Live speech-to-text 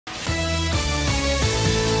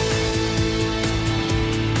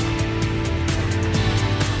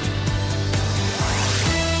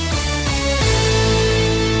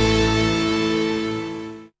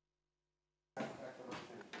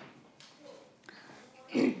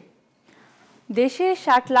দেশে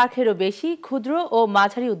 ৬০ লাখেরও বেশি ক্ষুদ্র ও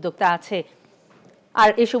মাঝারি উদ্যোক্তা আছে। আর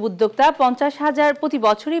এসব উদ্যোক্তা প্রতি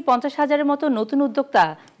বছরই ৫০,০০০-এর মতো নতুন উদ্যোক্তা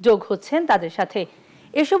যোগ হচ্ছেন তাদের সাথে।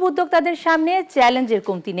 এসব উদ্যোক্তাদের সামনে চ্যালেঞ্জের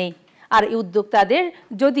কমতি নেই। আর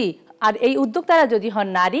এই উদ্যোক্তারা যদি হন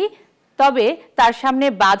নারী, তবে তার সামনে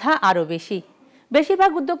বাধা আরও বেশি।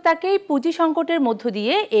 বেশিরভাগ উদ্যোক্তাকেই পুঁজি সংকটের মধ্য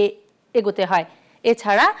দিয়ে এগোতে হয়।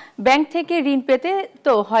 এছাড়া ব্যাংক থেকে ঋণ পেতে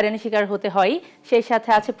তো হয়রানির শিকার হতে হয়, সেই সাথে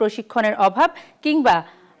আছে প্রশিক্ষণের অভাব কিংবা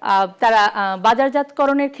তারা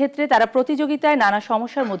বাজারজাতকরণের ক্ষেত্রে তারা প্রতিযোগিতায় নানা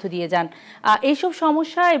সমস্যার মধ্য দিয়ে যান। এইসব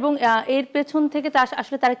সমস্যা এবং এর পেছন থেকে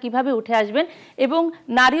আসলে তারা কিভাবে উঠে আসবেন এবং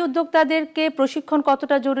নারী উদ্যোক্তাদেরকে প্রশিক্ষণ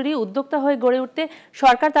কতটা জরুরি, উদ্যোক্তা হয়ে গড়ে উঠতে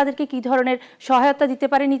সরকার তাদেরকে কি ধরনের সহায়তা দিতে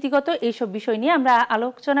পারে নীতিগত, এইসব বিষয় নিয়ে আমরা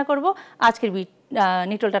আলোচনা করব আজকের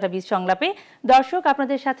নিটল টাটা বীজ সংলাপে। দর্শক,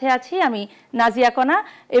 আপনাদের সাথে আছি আমি নাজিয়া কোনা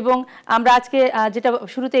এবং আমরা আজকে যেটা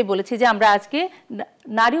শুরুতেই বলেছি যে আমরা আজকে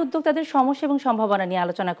নারী উদ্যোক্তাদের সমস্যা এবং সম্ভাবনা নিয়ে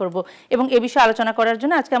আলোচনা করব এবং এ বিষয়ে আলোচনা করার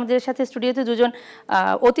জন্য আজকে আমাদের সাথে স্টুডিওতে দুজন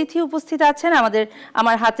অতিথি উপস্থিত আছেন।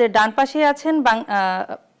 আমার হাতের ডান পাশে আছেন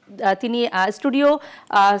তিনি স্টুডিও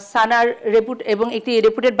সানার এবং একটি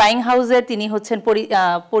রেপুটেড বাইং হাউসের তিনি হচ্ছেন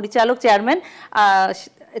পরিচালক চেয়ারম্যান।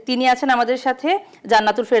 তিনি আছেন আমাদের সাথে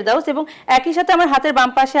জান্নাতুল ফেরদাউস এবং একই সাথে আমার হাতের বাম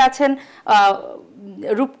পাশে আছেন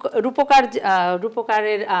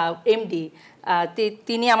রূপকারের এমডি,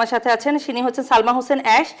 তিনি আমার সাথে আছেন, তিনি হচ্ছেন সালমা হোসেন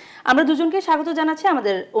অ্যাশ। আমরা দুজনকে স্বাগত জানাচ্ছি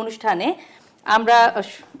আমাদের অনুষ্ঠানে।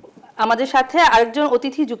 আমাদের সাথে আরেকজন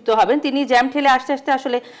অতিথি যুক্ত হবেন, তিনি জ্যাম ঠেলে আসতে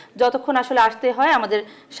আসলে যতক্ষণ আসতে হয় আমাদের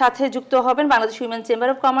সাথে যুক্ত হবেন Bangladesh women chamber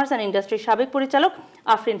of commerce and ইন্ডাস্ট্রির সাবেক পরিচালক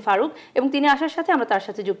আফরিন ফারুক, এবং তিনি আসার সাথে আমরা তার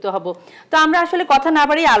সাথে যুক্ত হব। তো আমরা আসলে কথা না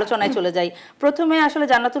বাড়িয়ে আলোচনায় চলে যাই। প্রথমে আসলে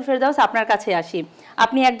জান্নাতুল ফেরদাউস, আপনার কাছে আসি।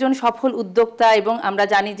 আপনি একজন সফল উদ্যোক্তা এবং আমরা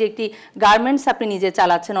জানি যে একটি গার্মেন্টস আপনি নিজে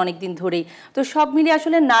চালাচ্ছেন অনেকদিন ধরেই। তো সব মিলিয়ে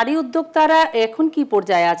আসলে নারী উদ্যোক্তারা এখন কি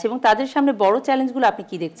পর্যায়ে আছে এবং তাদের সামনে বড় চ্যালেঞ্জগুলো আপনি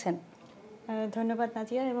কি দেখছেন? ধন্যবাদ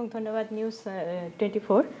নাজিয়া এবং ধন্যবাদ নিউজ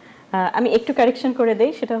 24। আমি একটু কারেকশন করে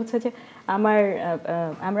দেই, সেটা হচ্ছে যে I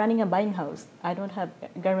am running a buying house, I don't have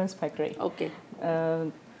garments factory. ওকে।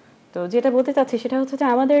 তো যেটা বলতে চাচ্ছি সেটা হচ্ছে যে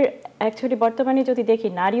আমাদের অ্যাকচুয়ালি বর্তমানে যদি দেখি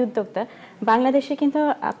নারী উদ্যোক্তা বাংলাদেশে, কিন্তু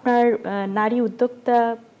আপনার নারী উদ্যোক্তা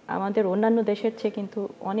আমাদের অন্যান্য দেশের চেয়ে কিন্তু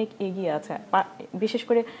অনেক এগিয়ে আছে। বিশেষ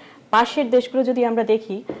করে পাশের দেশগুলো যদি আমরা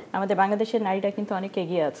দেখি, আমাদের বাংলাদেশের নারীরা কিন্তু অনেক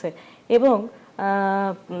এগিয়ে আছে এবং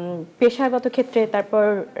পেশাগত ক্ষেত্রে, তারপর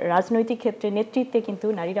রাজনৈতিক ক্ষেত্রে, নেতৃত্বে কিন্তু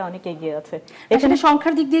নারীরা অনেক এগিয়ে আছে। এখানে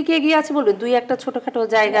সংখ্যার দিক দিয়ে কি এগিয়ে আছে বলবেন? দুই একটা ছোটখাটো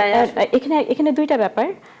জায়গায় এখানে দুইটা ব্যাপার,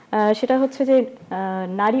 সেটা হচ্ছে যে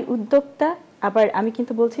নারী উদ্যোক্তা, আবার আমি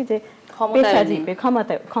কিন্তু বলছি যে পেশাজীবী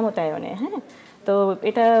ক্ষমতায়নে। হ্যাঁ, তো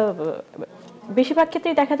এটা বেশিরভাগ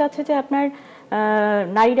ক্ষেত্রেই দেখা যাচ্ছে যে আপনার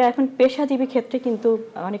নারীরা এখন পেশাজীবী ক্ষেত্রে কিন্তু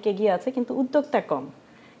অনেক এগিয়ে আছে, কিন্তু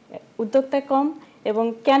উদ্যোক্তা কম। এবং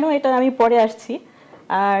কেন, এটা আমি পরে আসছি।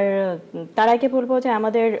 আর তার আগে বলবো যে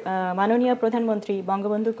আমাদের মাননীয় প্রধানমন্ত্রী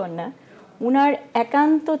বঙ্গবন্ধু কন্যা, উনার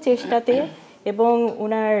একান্ত চেষ্টাতে এবং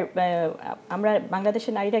আমরা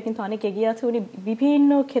বাংলাদেশের নারীরা কিন্তু অনেক এগিয়ে আছে। উনি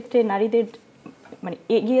বিভিন্ন ক্ষেত্রে নারীদের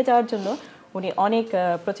এগিয়ে যাওয়ার জন্য উনি অনেক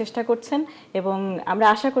প্রচেষ্টা করছেন এবং আমরা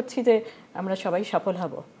আশা করছি যে আমরা সবাই সফল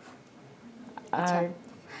হব। আর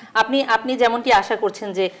আপনি যেমনটি আশা করছেন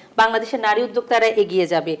যে বাংলাদেশের নারী উদ্যোক্তারা এগিয়ে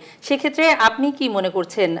যাবে, সেক্ষেত্রে আপনি কি মনে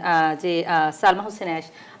করছেন যে সালমা হোসেন অ্যাশ,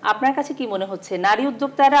 আপনার কাছে কি মনে হচ্ছে নারী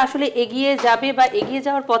উদ্যোক্তারা আসলে এগিয়ে যাবে বা এগিয়ে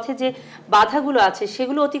যাওয়ার পথে যে বাধাগুলো আছে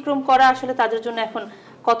সেগুলো অতিক্রম করা আসলে তাদের জন্য এখন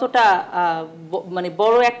কতটা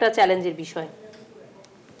বড় একটা চ্যালেঞ্জের বিষয়?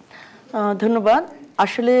 ধন্যবাদ।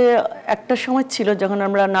 আসলে একটা সময় ছিল যখন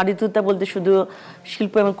আমরা নারী উদ্যোক্তা বলতে শুধু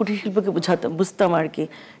শিল্প এবং কুটির শিল্পকে বুঝতাম আর কি,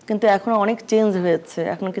 কিন্তু এখন অনেক চেঞ্জ হয়েছে।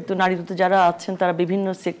 এখন কিন্তু নারী উদ্যোক্তা যারা আছেন তারা বিভিন্ন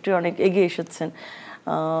সেক্টরে অনেক এগিয়ে এসেছেন।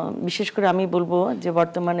 বিশেষ করে আমি বলবো যে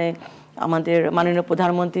বর্তমানে আমাদের মাননীয়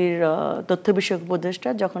প্রধানমন্ত্রীর তথ্য বিষয়ক উপদেষ্টা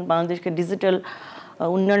যখন বাংলাদেশকে ডিজিটাল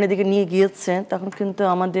উন্নয়নের দিকে নিয়ে গিয়েছেন, তখন কিন্তু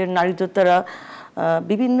আমাদের নারী উদ্যোক্তারা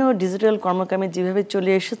বিভিন্ন ডিজিটাল কর্মকামে যেভাবে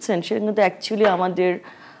চলে এসেছেন সেটা কিন্তু অ্যাকচুয়ালি আমাদের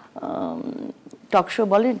টকশো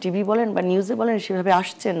বলেন, টিভি বলেন বা নিউজে বলেন সেভাবে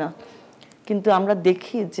আসছে না। কিন্তু আমরা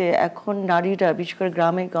দেখি যে এখন নারীরা, বিশেষ করে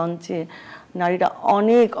গ্রামে গঞ্জে নারীরা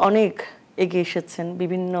অনেক এগিয়ে এসেছেন।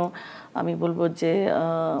 বিভিন্ন আমি বলবো যে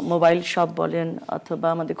মোবাইল শপ বলেন অথবা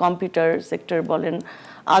আমাদের কম্পিউটার সেক্টর বলেন,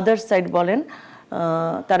 আদার সাইড বলেন,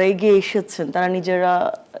 তারা এগিয়ে এসেছেন। তারা নিজেরা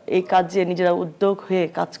এই কাজে নিজেরা উদ্যোগ হয়ে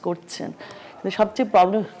কাজ করছেন। কিন্তু সবচেয়ে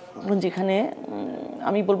প্রবলেম যেখানে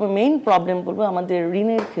আমি বলবো মেইন প্রবলেম বলবো আমাদের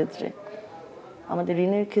ঋণের ক্ষেত্রে। আমাদের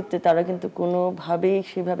ঋণের ক্ষেত্রে তারা কিন্তু কোনোভাবেই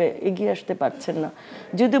সেভাবে এগিয়ে আসতে পারছেন না।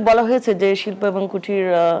 যদিও বলা হয়েছে যে শিল্প এবং কুটির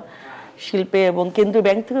শিল্পে এবং কেন্দ্রীয়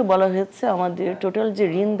ব্যাংক থেকে বলা হয়েছে আমাদের টোটাল যে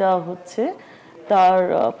ঋণ দেওয়া হচ্ছে তার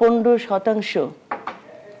 15%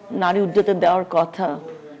 নারী উদ্যোক্তা দেওয়ার কথা,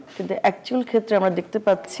 কিন্তু অ্যাকচুয়াল ক্ষেত্রে আমরা দেখতে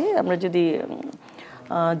পাচ্ছি, আমরা যদি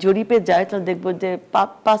জরিপে যাই তাহলে দেখবো যে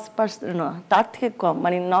 5% না, তার থেকে কম,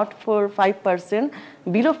 মানে নট ফর 5%,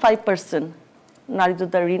 বিলো 5% নারী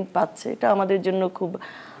উদ্যোক্তা ঋণ পাচ্ছে। এটা আমাদের জন্য খুব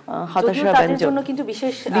হতাশাব্যঞ্জক। কিন্তু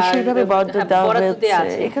বিশেষভাবে বরাদ্দ দেওয়া হয়েছে।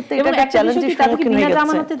 এক্ষেত্রে এটা একটা চ্যালেঞ্জের সম্মুখীন হয়ে গেছে।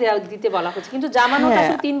 জামানতে দিতে বলা হচ্ছে, কিন্তু জামানত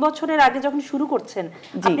আসলে 3 বছরের আগে যখন শুরু করছেন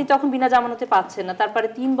আপনি তখন বিনা জামানতে পাচ্ছেন না, তারপরে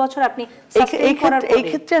 3 বছর আপনি সাস্টেইন করার পরে। এই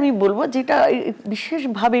ক্ষেত্রে আমি বলবো যেটা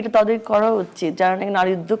বিশেষভাবে এটা তাদের করা উচিত, যারা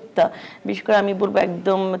নারী উদ্যোক্তা, বিশেষ করে আমি বলবো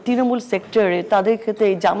একদম তৃণমূল সেক্টরে, তাদের ক্ষেত্রে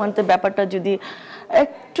এই জামানতের ব্যাপারটা যদি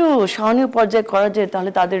একটু সহনীয় পর্যায়ে করা যায়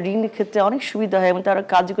তাহলে তাদের ঋণের ক্ষেত্রে অনেক সুবিধা হয় এবং তারা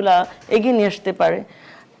কাজগুলো এগিয়ে নিয়ে আসতে পারে।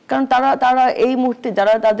 কারণ তারা এই মুহূর্তে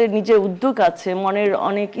যারা তাদের নিজের উদ্যোগ আছে, মনের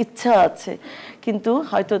অনেক ইচ্ছা আছে, কিন্তু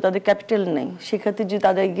হয়তো তাদের ক্যাপিটাল নেই, সেক্ষেত্রে যদি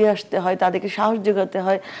তাদের এগিয়ে আসতে হয়, তাদেরকে সাহস যোগাতে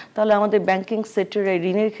হয়, তাহলে আমাদের ব্যাংকিং সেক্টরে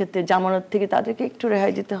ঋণের ক্ষেত্রে জামানত থেকে তাদেরকে একটু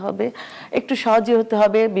রেহাই দিতে হবে, একটু সহজে হতে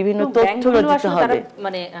হবে, বিভিন্ন তথ্য দিতে হবে।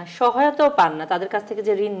 মানে সহায়তাও পান না তাদের কাছ থেকে,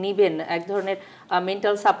 যে ঋণ নিবেন এক ধরনের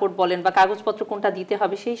মেন্টাল সাপোর্ট বলেন বা কাগজপত্র কোনটা দিতে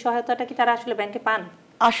হবে, সেই সহায়তাটা কি তারা আসলে ব্যাংকে পান?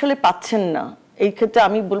 আসলে পাচ্ছেন না। এই ক্ষেত্রে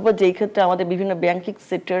আমি বলবো যে এই ক্ষেত্রে আমাদের বিভিন্ন ব্যাংকিং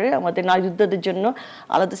সেক্টরে আমাদের নারী উদ্যোক্তাদের জন্য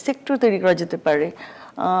আলাদা সেক্টর তৈরি করা যেতে পারে।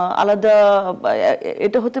 আলাদা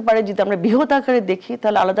এটা হতে পারে, যদি আমরা বৃহৎ আকারে দেখি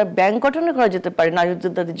তাহলে আলাদা ব্যাংক গঠন করা যেতে পারে নারী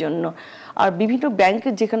উদ্যোক্তাদের জন্য। আর বিভিন্ন ব্যাংকে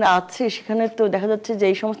যেখানে আছে সেখানে তো দেখা যাচ্ছে যে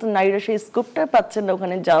এই সমস্ত নারীরা সেই স্কোপটা পাচ্ছেন না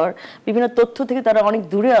ওখানে যাওয়ার, বিভিন্ন তথ্য থেকে তারা অনেক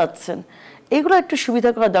দূরে আছেন। এগুলো একটু সুবিধা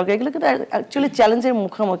করা দরকার। এগুলো কিন্তু অ্যাকচুয়ালি চ্যালেঞ্জের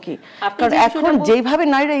মুখোমুখি, কারণ এখন যেভাবে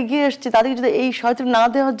নারীরা এগিয়ে আসছে তাদেরকে যদি এই সহায়তা না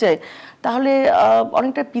দেওয়া যায় তাহলে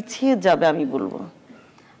অনেকটা পিছিয়ে যাবে আমি বলবো।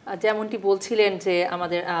 যেমনটি বলছিলেন যে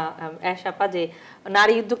আমাদের আশাপা, যে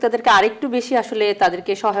নারী উদ্যোক্তাদেরকে আরেকটু বেশি আসলে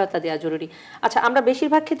তাদেরকে সহায়তা দেওয়া জরুরি। আচ্ছা, আমরা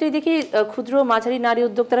বেশিরভাগ ক্ষেত্রেই দেখি ক্ষুদ্র মাঝারি নারী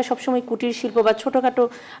উদ্যোক্তারা সবসময় কুটির শিল্প বা ছোটখাটো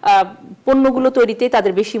পণ্যগুলো তৈরিতে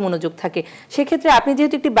তাদের বেশি মনোযোগ থাকে। সেক্ষেত্রে আপনি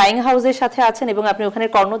যেহেতু একটি বাইং হাউসের সাথে আছেন এবং আপনি ওখানে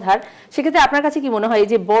কর্ণধার, সেক্ষেত্রে আপনার কাছে কি মনে হয়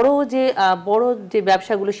যে বড় যে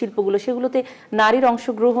ব্যবসাগুলো, শিল্পগুলো, সেগুলোতে নারীর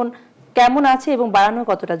অংশগ্রহণ কেমন আছে এবং বাড়ানো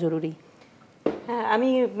কতটা জরুরি? হ্যাঁ, আমি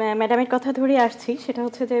ম্যাডামের কথা ধরে আসছি। সেটা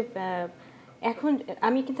হচ্ছে যে এখন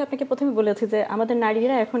আমি কিন্তু আপনাকে প্রথমে বলেছি যে আমাদের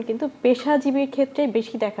নারীরা এখন কিন্তু পেশাজীবীর ক্ষেত্রে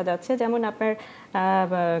বেশি দেখা যাচ্ছে। যেমন আপনার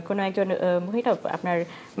কোনো একজন মহিলা আপনার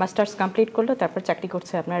মাস্টার্স কমপ্লিট করলো, তারপর চাকরি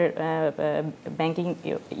করছে, আপনার ব্যাংকিং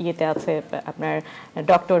ইয়েতে আছে, আপনার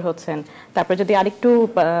ডক্টর হচ্ছেন। তারপর যদি আরেকটু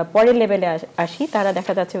পরের লেভেলে আসি, তারা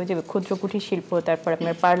দেখা যাচ্ছে ওই যে ক্ষুদ্র কুটির শিল্প, তারপর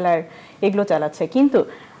আপনার পার্লার, এগুলো চালাচ্ছে। কিন্তু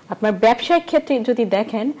আপনার ব্যবসায়িক ক্ষেত্রে যদি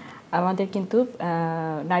দেখেন, আমাদের কিন্তু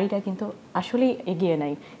নারীরা কিন্তু আসলেই এগিয়ে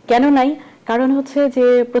নাই। কেন নাই? কারণ হচ্ছে যে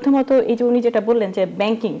প্রথমত এই যে উনি যেটা বললেন যে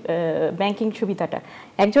ব্যাংকিং সুবিধাটা,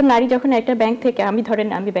 একজন নারী যখন একটা ব্যাংক থেকে, আমি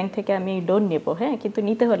ব্যাংক থেকে আমি লোন নেব, হ্যাঁ, কিন্তু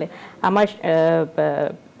নিতে হলে আমার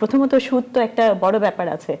প্রথমত সুদ তো একটা বড় ব্যাপার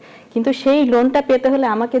আছে, কিন্তু সেই লোনটা পেতে হলে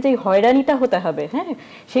আমাকে যে হয়রানিটা হতে হবে, হ্যাঁ,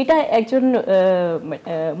 সেটা একজন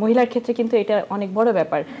মহিলার ক্ষেত্রে কিন্তু এটা অনেক বড়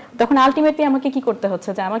ব্যাপার। তখন আলটিমেটলি আমাকে কি করতে হচ্ছে,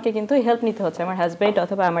 যে আমাকে কিন্তু হেল্প নিতে হচ্ছে, আমার হাজব্যান্ড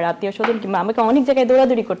অথবা আমার আত্মীয় স্বজন, কিংবা আমাকে অনেক জায়গায়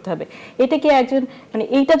দৌড়াদৌড়ি করতে হবে। এটা কি একজন মানে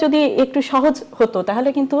এইটা যদি একটু সহজ হতো তাহলে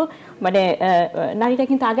কিন্তু মানে নারীরা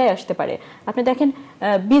কিন্তু আগায় আসতে পারে। আপনি দেখেন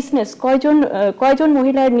বিজনেস, কয়জন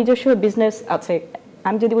মহিলার নিজস্ব বিজনেস আছে।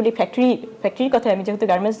 আমি যদি বলি ফ্যাক্টরির কথা, আমি যেহেতু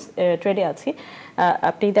গার্মেন্টস ট্রেডে আছি,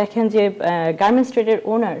 আপনি দেখেন যে গার্মেন্টস ট্রেডের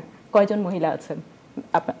ওনার কয়জন মহিলা আছেন?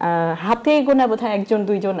 হাতে গোনা বোধহয়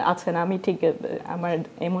 1-2 আছেন, আমি ঠিক আমার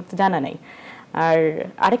এই মুহূর্তে জানা নাই। আর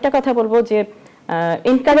আরেকটা কথা বলবো যে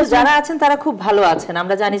যারা আছেন তারা খুব ভালো আছেন,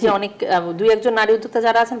 আমরা জানি যে অনেক 2-1 নারী উদ্যোক্তা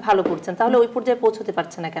যারা আছেন ভালো করছেন, তাহলে ওই পর্যায়ে পৌঁছতে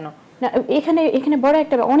পারছে না কেন? এখানে বড়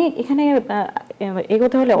একটা অনেক, এখানে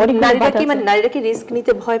এগোতে হলে অনেক নারীরা কি রিস্ক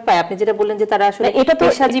নিতে ভয় পায়? আপনি যেটা বললেন যে তারা আসলে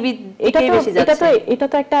পেশাজীবী দিকে বেশি যাচ্ছে, এটা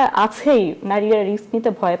তো একটা আছেই, নারীরা রিস্ক নিতে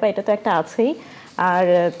ভয় পায়, এটা তো একটা আছেই। আর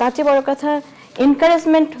তার চেয়ে বড় কথা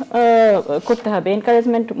এনকারেজমেন্ট করতে হবে,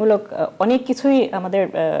 এনকারেজমেন্টমূলক অনেক কিছুই আমাদের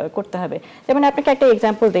করতে হবে। যেমন আপনাকে একটা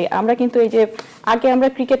এক্সাম্পল দিই, আমরা কিন্তু এই যে আগে আমরা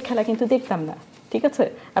ক্রিকেট খেলা কিন্তু দেখতাম না, ঠিক আছে?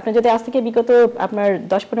 আপনি যদি আজ থেকে বিগত আপনার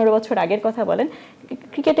 10-15 বছর আগের কথা বলেন,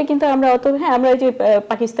 ক্রিকেটে কিন্তু আমরা আমরা এই যে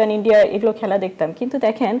পাকিস্তান, ইন্ডিয়া এগুলো খেলা দেখতাম, কিন্তু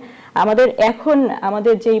দেখেন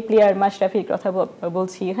আমাদের যেই প্লেয়ার মাশরাফির কথা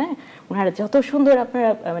বলছি, হ্যাঁ, ওনারা যত সুন্দর আপনারা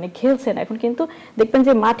মানে খেলছেন, এখন কিন্তু দেখবেন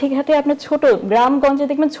যে মাঠে ঘাটে আপনার ছোট গ্রামগঞ্জে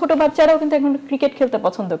দেখবেন ছোট বাচ্চারাও কিন্তু এখন ক্রিকেট খেলতে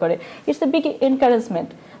পছন্দ করে। It's a big encouragement.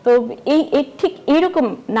 তো ঠিক এইরকম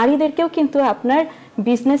নারীদেরকেও কিন্তু আপনার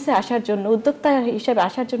বিজনেসে আসার জন্য, উদ্যোক্তা হিসেবে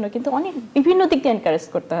আসার জন্য কিন্তু অনেক বিভিন্ন দিক দিয়ে এনকারেজ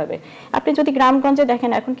করতে হবে। আপনি যদি গ্রামগঞ্জে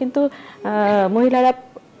দেখেন, এখন কিন্তু মহিলারা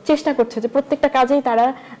চেষ্টা করছে যে প্রত্যেকটা কাজেই তারা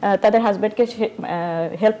তাদের হাজব্যান্ডকে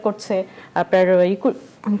হেল্প করছে। আপনার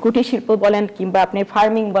কুটির শিল্প বলেন কিংবা আপনি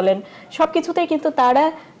ফার্মিং বলেন, সবকিছুতেই কিন্তু তারা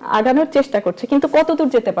আগানোর চেষ্টা করছে, কিন্তু কতদূর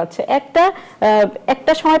যেতে পারছে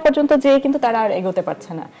একটা সময় পর্যন্ত যেয়ে কিন্তু তারা আর এগোতে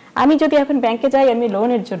পারছে না। আমি যদি এখন ব্যাংকে যাই, আমি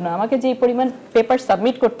লোনের জন্য আমাকে যে পরিমাণ পেপার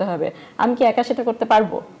সাবমিট করতে হবে, আমি কি একা সেটা করতে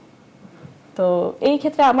পারবো? তো এই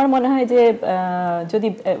ক্ষেত্রে আমার মনে হয় যে যদি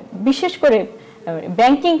বিশেষ করে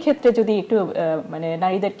ব্যাংকিং ক্ষেত্রে যদি একটু মানে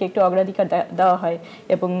নারীদেরকে একটু অগ্রাধিকার দেওয়া হয়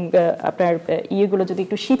এবং আপনার ইয়েগুলো যদি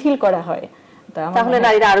একটু শিথিল করা হয়, তাহলে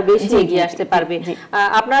নারীরা আরো বেশি এগিয়ে আসতে পারবে।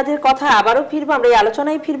 আপনাদের কথা আবারও ফিরবো, আমরা এই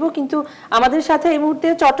আলোচনায় ফিরবো, কিন্তু আমাদের সাথে এই মুহূর্তে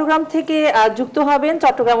চট্টগ্রাম থেকে যুক্ত হবেন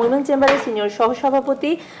চট্টগ্রাম উইমেন চেম্বারের সিনিয়র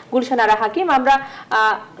সহসভাপতি গুলশান আরা হাকিম। আমরা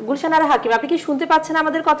গুলশান আরা হাকিম, আপনি কি শুনতে পাচ্ছেন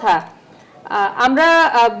আমাদের কথা? আমরা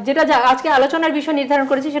যেটা আজকে আলোচনার বিষয় নির্ধারণ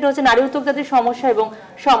করেছি সেটা হচ্ছে নারী উদ্যোক্তাদের সমস্যা এবং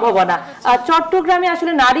সম্ভাবনা। চট্টগ্রামে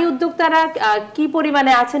আসলে নারী উদ্যোক্তারা কি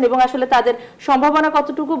পরিমাণে আছেন এবং আসলে তাদের সম্ভাবনা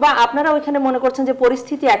কতটুকু, বা আপনারা ওইখানে মনে করছেন যে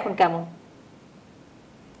পরিস্থিতি এখন কেমন?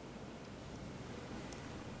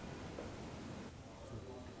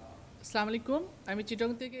 আসসালামু আলাইকুম, আমি চিটং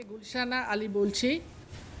থেকে গুলশানা আলী বলছি।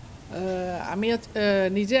 আমি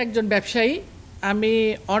নিজে একজন ব্যবসায়ী। আমি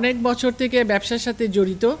অনেক বছর থেকে ব্যবসার সাথে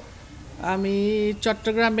জড়িত। আমি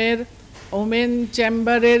চট্টগ্রামের ওমেন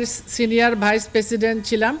চেম্বারের সিনিয়র ভাইস প্রেসিডেন্ট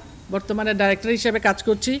ছিলাম, বর্তমানে ডাইরেক্টর হিসেবে কাজ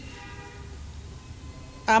করছি।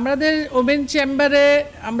 আমাদের ওমেন চেম্বারে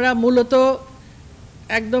আমরা মূলত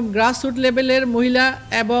একদম গ্রাসরুট লেভেলের মহিলা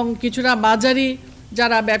এবং কিছুটা মাঝারি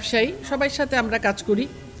যারা ব্যবসায়ী সবার সাথে আমরা কাজ করি।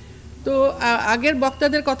 তো আগের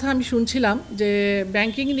বক্তাদের কথা আমি শুনছিলাম যে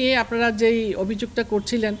ব্যাংকিং নিয়ে আপনারা যেই অভিযোগটা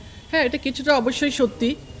করছিলেন, হ্যাঁ এটা কিছুটা অবশ্যই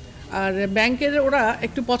সত্যি। আর ব্যাংকের ওরা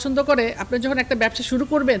একটু পছন্দ করে আপনি যখন একটা ব্যবসা শুরু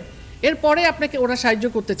করবেন এরপরে আপনাকে ওরা সাহায্য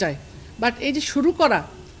করতে চায়। বাট এই যে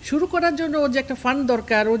শুরু করার জন্য ওর যে একটা ফান্ড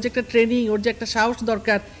দরকার, ওর যে একটা ট্রেনিং, ওর যে একটা সাহস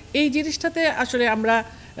দরকার, এই জিনিসটাতে আসলে আমরা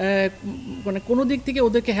মানে কোনো দিক থেকে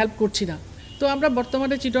ওদেরকে হেল্প করছি না। তো আমরা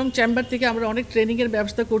বর্তমানে চিটং চেম্বার থেকে আমরা অনেক ট্রেনিংয়ের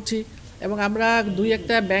ব্যবস্থা করছি এবং আমরা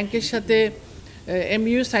 2-1টা ব্যাংকের সাথে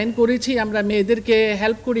এমইউ সাইন করেছি। আমরা মেয়েদেরকে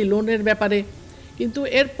হেল্প করি লোনের ব্যাপারে। কিন্তু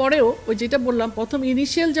এরপরেও ওই যেটা বললাম, প্রথম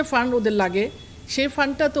ইনিশিয়াল যে ফান্ড ওদের লাগে সেই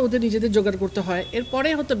ফান্ডটা তো ওদের নিজেদের জোগাড় করতে হয়, এরপরে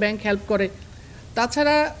হয়তো ব্যাংক হেল্প করে।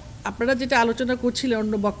 তাছাড়া আপনারা যেটা আলোচনা করছিলেন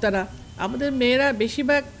অন্য বক্তারা, আমাদের মেয়েরা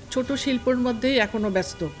বেশিরভাগ ছোট শিল্পের মধ্যেই এখনও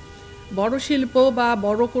ব্যস্ত। বড় শিল্প বা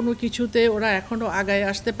বড় কোনো কিছুতে ওরা এখনও আগায়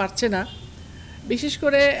আসতে পারছে না। বিশেষ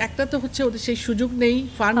করে একটা তো হচ্ছে ওদের সেই সুযোগ নেই,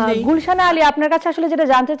 ফান্ড নেই। গুলশানা আলী, আপনার কাছে আসলে যেটা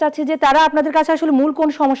জানতে চাচ্ছি যে তারা আপনাদের কাছে আসলে মূল কোন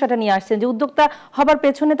সমস্যাটা নিয়ে আসছেন, যে উদ্যোক্তা হবার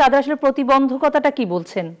পেছনে তাদের আসলে প্রতিবন্ধকতাটা কি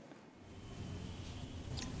বলছেন?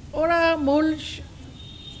 ওরা মূল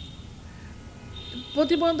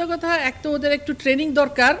প্রতিবন্ধকতা এক তো ওদের একটু ট্রেনিং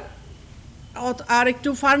দরকার আর একটু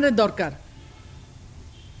ফান্ডের দরকার।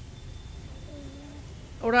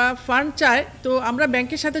 ওরা ফান্ড চায়, তো আমরা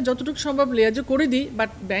ব্যাংকের সাথে যতটুকু সম্ভব লিয়াজও করে দিই,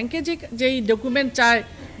 বাট ব্যাংকে যেই ডকুমেন্ট চায়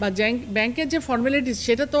বা ব্যাংকের যে ফর্মালিটিস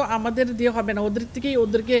সেটা তো আমাদের দিয়ে হবে না, ওদের থেকেই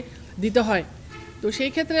ওদেরকে দিতে হয়। তো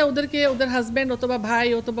সেই ক্ষেত্রে ওদেরকে ওদের হাজব্যান্ড অথবা ভাই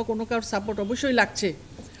অথবা কোনো কারোর সাপোর্ট অবশ্যই লাগছে।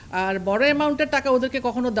 আর বড় অ্যামাউন্টের টাকা ওদেরকে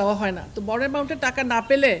কখনো দেওয়া হয় না। তো বড় অ্যামাউন্টের টাকা না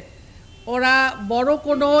পেলে ওরা বড়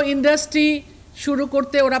কোনো ইন্ডাস্ট্রি শুরু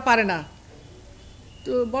করতে ওরা পারে না।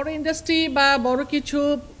 তো বড় ইন্ডাস্ট্রি বা বড় কিছু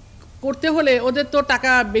করতে হলে ওদের তো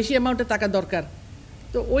টাকা, বেশি অ্যামাউন্টের টাকা দরকার।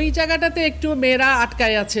 তো ওই জায়গাটাতে একটু মেয়েরা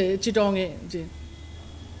আটকায় আছে চিটংয়ে। জি,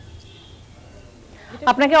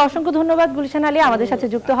 আপনাকে অসংখ্য ধন্যবাদ গুলশান আলী আমাদের সাথে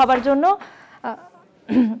যুক্ত হবার জন্য।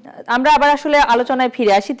 আমরা আবার আসলে আলোচনায়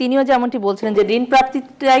ফিরে আসি। তিনিও যেমনটি বলছিলেন যে ঋণ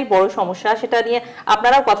প্রাপ্তিটাই বড় সমস্যা, সেটা নিয়ে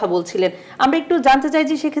আপনারাও কথা বলছিলেন। আমরা একটু জানতে চাই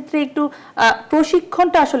যে সেক্ষেত্রে একটু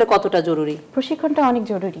প্রশিক্ষণটা আসলে কতটা জরুরি? প্রশিক্ষণটা অনেক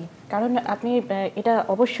জরুরি, কারণ আপনি এটা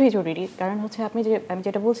অবশ্যই জরুরি। কারণ হচ্ছে আমি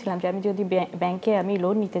যেটা বলছিলাম যে আমি যদি ব্যাংকে আমি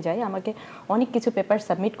লোন নিতে যাই, আমাকে অনেক কিছু পেপার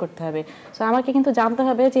সাবমিট করতে হবে। সো আমাকে কিন্তু জানতে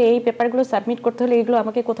হবে যে এই পেপারগুলো সাবমিট করতে হলে এগুলো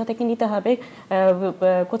আমাকে কোথা থেকে নিতে হবে,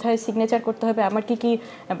 কোথায় সিগনেচার করতে হবে, আমার কি কি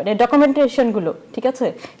মানে ডকুমেন্টেশনগুলো, ঠিক আছে,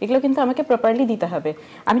 এগুলো কিন্তু আমাকে প্রপারলি দিতে হবে।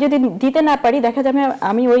 আমি যদি দিতে না পারি, দেখা যাবে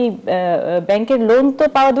আমি ওই ব্যাংকের লোন তো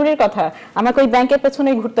পাওয়া দূরের কথা, আমাকে ওই ব্যাংকের পেছনে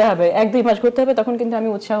ঘুরতে হবে, 1-2 মাস ঘুরতে হবে, তখন কিন্তু আমি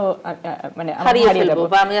উৎসাহ মানে হারিয়ে যাবো।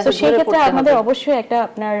 তো সেই ক্ষেত্রে আমাদের অবশ্যই একটা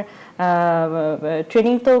আপনার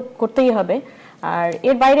ট্রেনিং তো করতেই হবে। আর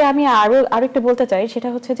এর বাইরে আমি আরো একটু বলতে চাই, সেটা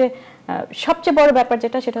হচ্ছে যে সবচেয়ে বড় ব্যাপার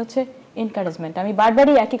যেটা, সেটা হচ্ছে এনকারেজমেন্ট। আমি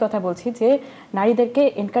বারবারই একই কথা বলছি যে নারীদেরকে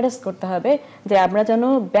এনকারেজ করতে হবে যে আমরা যেন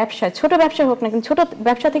ব্যবসা, ছোট ব্যবসা হোক না, কিন্তু ছোট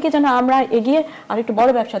ব্যবসা থেকে যেন আমরা এগিয়ে আর একটু বড়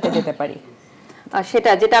ব্যবসাতে যেতে পারি।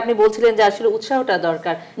 সেটা যেটা আপনি বলছিলেন যে আসলে উৎসাহটা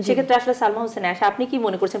দরকার, সেক্ষেত্রে আসলে সালমা হোসেন আয়েশা, আপনি কি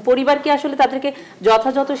মনে করছেন পরিবার কি আসলে তাদেরকে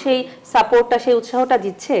যথাযথ সেই সাপোর্টটা, সেই উৎসাহটা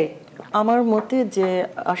দিচ্ছে? আমার মতে যে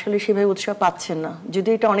আসলে সেভাবে উৎসাহ পাচ্ছেন না। যদি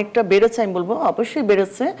এটা অনেকটা বেড়েছে আমি বলবো অবশ্যই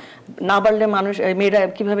বেড়েছে, না বাড়লে মানুষ মেয়েরা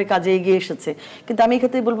কিভাবে কাজে এগিয়ে এসেছে। কিন্তু আমি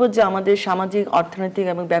এক্ষেত্রে বলবো যে আমাদের সামাজিক, অর্থনৈতিক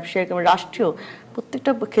এবং ব্যবসায়িক এবং রাষ্ট্রীয়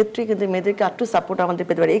প্রত্যেকটা ক্ষেত্রে কিন্তু মেয়েদেরকে একটু সাপোর্ট আমাদের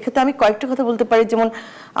পেতে পারে। এই ক্ষেত্রে আমি কয়েকটা কথা বলতে পারি, যেমন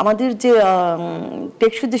আমাদের যে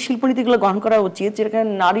টেকসই যে শিল্পনীতিগুলো গ্রহণ করা উচিত, যেখানে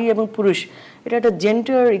নারী এবং পুরুষ এটা একটা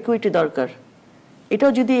জেন্ডার ইকুইটি দরকার।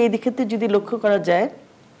 এটাও যদি এই ক্ষেত্রে যদি লক্ষ্য করা যায়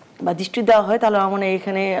বা দৃষ্টি দেওয়া হয়, তাহলে আমার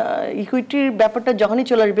এখানে ইকুইটির ব্যাপারটা যখনই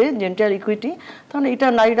চলে আসবে, জেন্ডার ইকুইটি, তখন এটা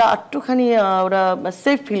নারীরা একটুখানি ওরা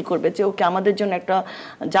সেফ ফিল করবে যে ওকে আমাদের জন্য একটা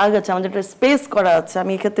জায়গা আছে, আমাদের একটা স্পেস করা আছে।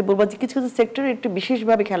 আমি এক্ষেত্রে বলবো যে কিছু কিছু সেক্টরে একটু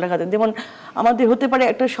বিশেষভাবে খেয়াল রাখা যায়। যেমন আমাদের হতে পারে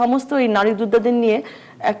একটা সমস্ত এই নারী উদ্যোক্তাদের নিয়ে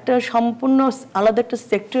একটা সম্পূর্ণ আলাদা একটা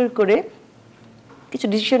সেক্টর করে কিছু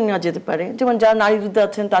ডিসিশন নেওয়া যেতে পারে। যেমন যারা নারী উদ্যোক্তা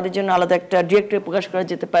আছেন তাদের জন্য আলাদা একটা ডিরেক্টরি প্রকাশ করা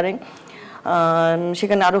যেতে পারে।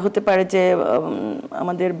 সেখানে আরো হতে পারে যে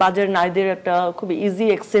আমাদের বাজার নারীদের একটা খুব ইজি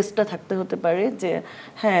অ্যাক্সেসটা থাকতে হতে পারে, যে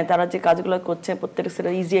হ্যাঁ তারা যে কাজগুলো করছে প্রত্যেকটা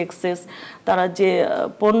সেটা ইজি অ্যাক্সেস, তারা যে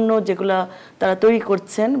পণ্য যেগুলো তারা তৈরি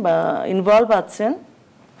করছেন বা ইনভলভ আছেন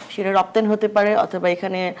সেটা রপ্তানি হতে পারে অথবা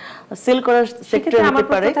এখানে সেল করার সেক্টর হতে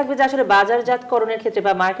পারে। থাকবে যে আসলে বাজারজাতকরণের ক্ষেত্রে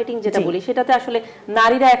বা মার্কেটিং যেটা বলি সেটাতে আসলে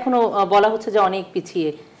নারীরা এখনো বলা হচ্ছে যে অনেক পিছিয়ে,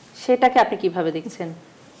 সেটাকে আপনি কিভাবে দেখছেন?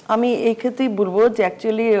 আমি এই ক্ষেত্রেই বলবো যে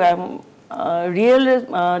অ্যাকচুয়ালি রিয়েল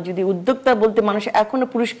যদি উদ্যোক্তা বলতে মানুষ এখনো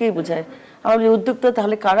পুরুষকেই বোঝায়। আমরা যদি উদ্যোক্তা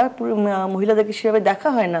তাহলে কারা, মহিলাদেরকে সেভাবে দেখা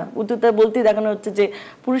হয় না। উদ্যোক্তা বলতেই দেখানো হচ্ছে যে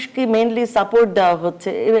পুরুষকে মেইনলি সাপোর্ট দেওয়া হচ্ছে।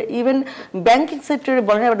 ইভেন ব্যাংকিং সেক্টরে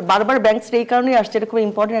বলেন, বারবার ব্যাংক এই কারণেই আসছে, এটা খুব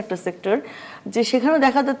ইম্পর্টেন্ট একটা সেক্টর, যে সেখানেও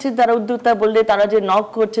দেখা যাচ্ছে যারা উদ্যোক্তা বললে তারা যে নক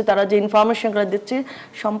করছে, তারা যে ইনফরমেশনগুলো দিচ্ছে,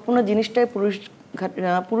 সম্পূর্ণ জিনিসটাই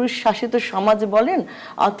পুরুষ শাসিত সমাজ বলেন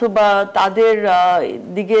অথবা তাদের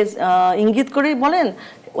দিকে ইঙ্গিত করেই বলেন,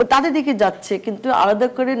 ও তাদের দিকে যাচ্ছে। কিন্তু আলাদা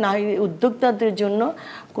করে নারী উদ্যোক্তাদের জন্য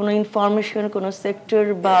কোনো ইনফরমেশন, কোনো সেক্টর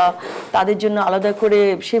বা তাদের জন্য আলাদা করে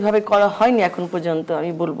সেভাবে করা হয়নি এখন পর্যন্ত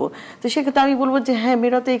আমি বলবো। তো সেক্ষেত্রে আমি বলবো যে হ্যাঁ,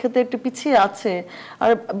 মেয়েরা তো এই ক্ষেত্রে একটু পিছিয়ে আছে।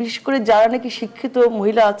 আর বিশেষ করে যারা নাকি শিক্ষিত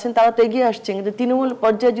মহিলা আছেন তারা তো এগিয়ে আসছেন, কিন্তু তৃণমূল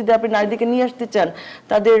পর্যায়ে যদি আপনি নারীদেরকে নিয়ে আসতে চান,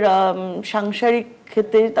 তাদের সাংসারিক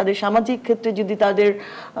ক্ষেত্রে, তাদের সামাজিক ক্ষেত্রে যদি তাদের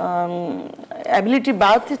অ্যাবিলিটি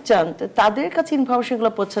বাড়াতে চান, তাদের কাছে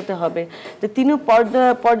ইনফরমেশনগুলো পৌঁছাতে হবে। যে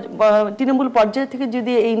তৃণমূল পর্যায় থেকে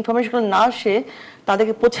যদি এই ইনফরমেশনগুলো না আসে,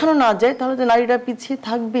 তাদেরকে পৌঁছানো না যায়, তাহলে তো নারীরা পিছিয়ে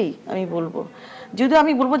থাকবেই আমি বলবো। যদিও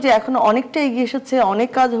আমি বলবো যে এখনো অনেকটা এগিয়ে এসেছে, অনেক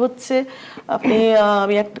কাজ হচ্ছে।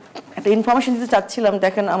 আমি একটা ইনফরমেশন দিতে চাচ্ছিলাম।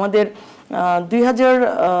 দেখেন আমাদের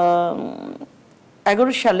 2011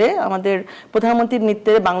 সালে আমাদের প্রধানমন্ত্রীর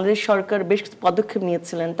নেতৃত্বে বাংলাদেশ সরকার বেশ কিছু পদক্ষেপ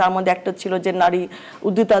নিয়েছিলেন। তার মধ্যে একটা ছিল যে নারী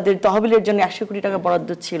উদ্যোক্তাদের তহবিলের জন্য 100 কোটি টাকা বরাদ্দ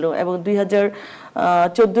ছিল, এবং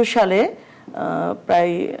 2014 সালে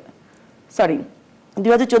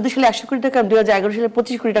 2014 সালে 100 কোটি টাকা, 2011 সালে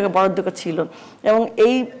 25 কোটি টাকা বরাদ্দ ছিল। এবং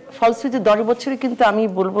এই ফলশ্রুতিতে 10 বছরে কিন্তু আমি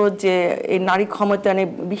বলবো যে এই নারী ক্ষমতায়নে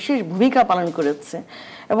বিশেষ ভূমিকা পালন করেছে,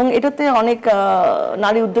 এবং এটাতে অনেক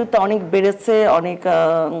নারী উদ্যোক্তা অনেক বেড়েছে, অনেক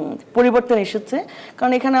পরিবর্তন এসেছে।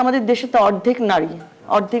 কারণ এখানে আমাদের দেশে তো অর্ধেক নারী,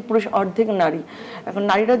 অর্ধেক পুরুষ, অর্ধেক নারী। এখন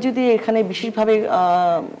নারীরা যদি এখানে বিশেষভাবে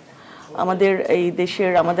আমাদের এই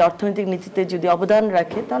দেশের, আমাদের অর্থনৈতিক নীতিতে যদি অবদান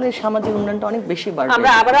রাখে, তাহলে সামাজিক উন্নয়নটা অনেক বেশি বাড়বে।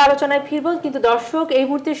 আমরা আবার আলোচনায় ফিরবো, কিন্তু দর্শক এই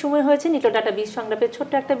মুহূর্তে সময় হয়েছে নিটো ডাটা 20 সংলাপের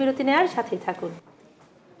ছোট্ট একটা বিরতি নেওয়ার, সাথেই থাকুন।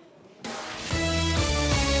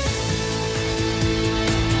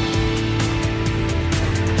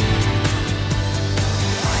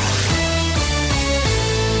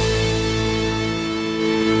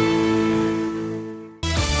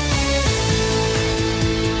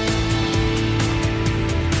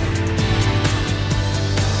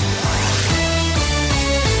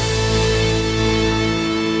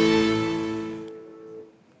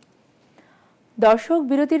 দর্শক,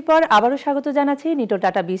 বিরতির পর আবারও স্বাগত জানাচ্ছি নিটো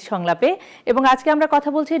ডাটা 20 সংলাপে। এবং আজকে আমরা কথা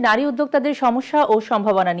বলছি নারী উদ্যোক্তাদের সমস্যা ও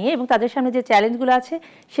সম্ভাবনা নিয়ে, এবং তাদের সামনে যে চ্যালেঞ্জগুলো আছে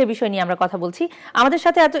সে বিষয় নিয়ে আমরা কথা বলছি। আমাদের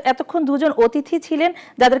সাথে এতক্ষণ দুজন অতিথি ছিলেন,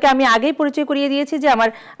 যাদেরকে আমি আগেই পরিচয় করিয়ে দিয়েছি। যে আমার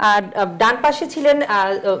ডান পাশে ছিলেন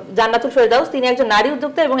জান্নাতুল ফেরদাউস, তিনি একজন নারী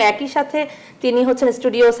উদ্যোক্তা এবং একই সাথে তিনি হচ্ছেন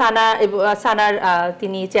স্টুডিও সানার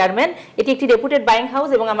তিনি চেয়ারম্যান। এটি একটি রেপুটেড বাইং হাউস।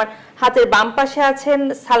 এবং আমার হাতের বাম পাশে আছেন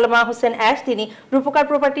সালমা হোসেন অ্যাশ, তিনি রূপকার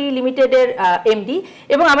প্রপার্টি লিমিটেডের এমডি।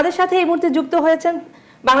 এবং আমাদের সাথে এই মুহূর্তে যুক্ত হয়েছেন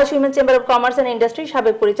Bangladesh women chamber of commerce and industry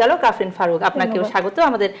সাবেক পরিচালক আফরিন ফারুক। আপনাকেও স্বাগত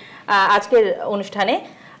আমাদের আজকের অনুষ্ঠানে।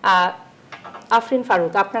 আফরিন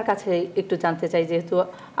ফারুক, আপনার কাছে একটু জানতে চাই, যেহেতু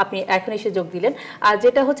আপনি এখন এসে যোগ দিলেন, আর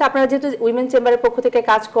যেটা হচ্ছে আপনারা যেহেতু উইমেন চেম্বারের পক্ষ থেকে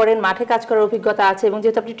কাজ করেন, মাঠে কাজ করার অভিজ্ঞতা আছে, এবং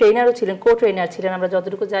যেহেতু আপনি ট্রেনারও ছিলেন, কো ট্রেনার ছিলেন আমরা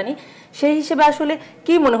যতটুকু জানি, সেই হিসেবে আসলে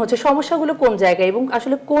কি মনে হচ্ছে সমস্যাগুলো কোন জায়গায়, এবং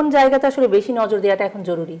আসলে কোন জায়গাতে আসলে বেশি নজর দেওয়াটা এখন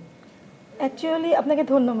জরুরি? অ্যাকচুয়ালি আপনাকে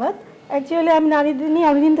ধন্যবাদ। অ্যাকচুয়ালি আমি নারীদের নিয়ে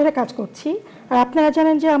অনেকদিন ধরে কাজ করছি। আর আপনারা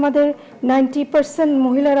জানেন যে আমাদের 90%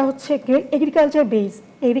 মহিলারা হচ্ছে এগ্রিকালচার বেস,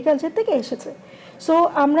 এগ্রিকালচার থেকে এসেছে। সো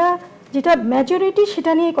আমরা যেটা মেজরিটি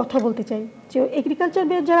সেটা নিয়ে কথা বলতে চাই যে এগ্রিকালচার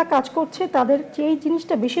বেস যারা কাজ করছে তাদের যেই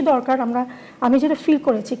জিনিসটা বেশি দরকার আমি যেটা ফিল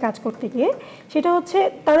করেছি কাজ করতে গিয়ে, সেটা হচ্ছে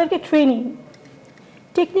তাদেরকে ট্রেনিং,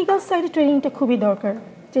 টেকনিক্যাল সাইডে ট্রেনিংটা খুবই দরকার,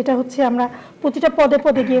 যেটা হচ্ছে আমরা প্রতিটা পদে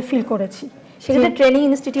পদে গিয়ে ফিল করেছি। সেক্ষেত্রে ট্রেনিং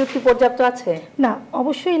ইনস্টিটিউট কি পর্যাপ্ত আছে? না,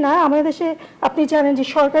 অবশ্যই না। আমাদের দেশে আপনি জানেন যে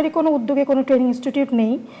সরকারি কোনো উদ্যোগে কোনো ট্রেনিং ইনস্টিটিউট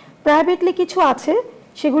নেই, প্রাইভেটলি কিছু আছে,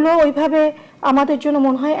 সেগুলো ওইভাবে আমাদের জন্য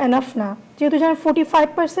মনে হয় এনাফ না। যেহেতু জানেন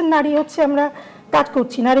 45% নারী হচ্ছে আমরা কাজ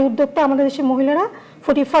করছি, নারী উদ্যোক্তা আমাদের দেশের মহিলারা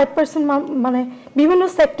 45% মানে বিভিন্ন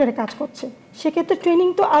সেক্টরে কাজ করছে, সেক্ষেত্রে ট্রেনিং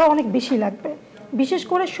তো আরও অনেক বেশি লাগবে। বিশেষ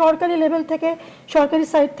করে সরকারি লেভেল থেকে, সরকারি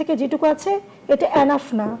সাইড থেকে যেটুকু আছে এটা এনাফ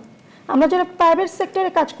না। আমরা যারা প্রাইভেট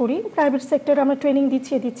সেক্টরে কাজ করি, প্রাইভেট সেক্টরে আমরা ট্রেনিং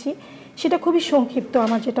দিচ্ছি, সেটা খুবই সংক্ষিপ্ত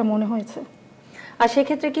আমার যেটা মনে হয়েছে। আর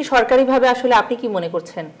সেক্ষেত্রে কি সরকারিভাবে আসলে আপনি কি মনে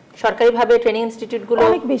করছেন সরকারিভাবে ট্রেনিং ইনস্টিটিউটগুলো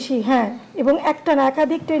অনেক বেশি? হ্যাঁ, এবং একটা না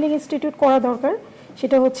একাধিক ট্রেনিং ইনস্টিটিউট করা দরকার।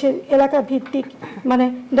 সেটা হচ্ছে এলাকা ভিত্তিক, মানে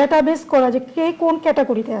ডাটাবেস করা যে কে কোন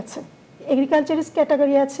ক্যাটাগরিতে আছে। এগ্রিকালচারিস্ট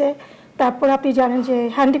ক্যাটাগরি আছে, তারপর আপনি জানেন যে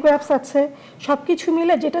হ্যান্ডিক্রাফটস আছে, সব কিছু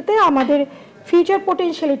মিলে যেটাতে আমাদের ফিউচার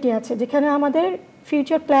পোটেনশিয়ালিটি আছে, যেখানে আমাদের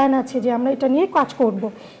ফিউচার প্ল্যান আছে যে আমরা এটা নিয়ে কাজ করব,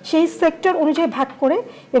 সেই সেক্টর অনুযায়ী ভাগ করে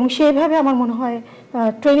এবং সেইভাবে আমার মনে হয়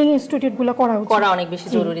ট্রেনিং ইনস্টিটিউটগুলো করা অনেক বেশি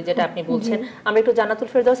জরুরি, যেটা আপনি বলছেন। আমরা একটু জান্নাতুল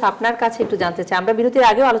ফেরদৌস আপনার কাছে একটু জানতে চাই, আমরা বিরতির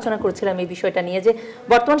আগেও আলোচনা করছিলাম এই বিষয়টা নিয়ে যে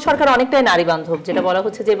বর্তমান সরকার অনেকটাই নারী বান্ধব, যেটা বলা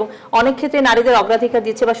হচ্ছে যে, এবং অনেক ক্ষেত্রে নারীদের অগ্রাধিকার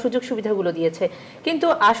দিচ্ছে বা সুযোগ সুবিধাগুলো দিয়েছে, কিন্তু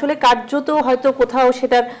আসলে কার্যত হয়তো কোথাও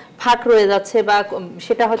সেটার ফাঁক রয়ে যাচ্ছে বা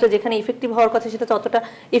সেটা হয়তো যেখানে ইফেক্টিভ হওয়ার কথা সেটা ততটা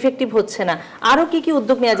ইফেক্টিভ হচ্ছে না। আরও কি কি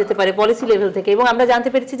উদ্যোগ নেওয়া যেতে পারে পলিসি লেভেল থেকে? এবং আমরা জানতে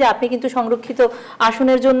পেরেছি যে আপনি কিন্তু সংরক্ষিত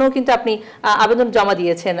আসনের জন্য কিন্তু আপনি আবেদন জমা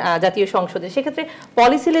দিয়েছেন জাতীয় সংসদে, সেক্ষেত্রে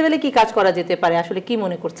পলিসি লেভেলে কি কাজ করা যেতে পারে, আসলে কি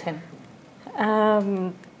মনে করছেন?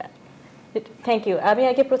 Thank you. আমি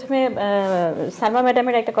আগে প্রথমে সালমা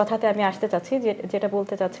ম্যাডামের একটা কথাতে আমি আসতে চাচ্ছি, যেটা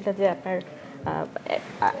বলতে চাচ্ছিলাম যে আপনার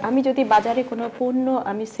আমি যদি বাজারে কোনো পণ্য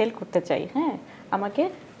আমি সেল করতে চাই, হ্যাঁ, আমাকে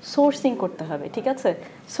সোর্সিং করতে হবে, ঠিক আছে?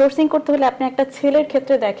 সোর্সিং করতে হলে আপনি একটা ছেলের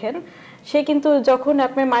ক্ষেত্রে দেখেন, সে কিন্তু যখন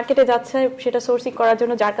আপনার মার্কেটে যাচ্ছে সেটা সোর্সিং করার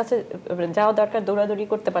জন্য যার কাছে যাওয়া দরকার দৌড়াদৌড়ি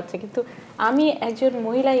করতে পারছে, কিন্তু আমি একজন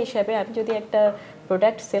মহিলা হিসাবে আমি যদি একটা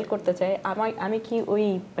প্রোডাক্ট সেল করতে চাই, আমি কি ওই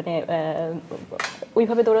মানে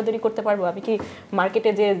ওইভাবে দৌড়াদৌড়ি করতে পারবো? আমি কি মার্কেটে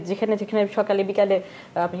যে যেখানে সকালে বিকালে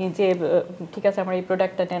আপনি যে ঠিক আছে আমার এই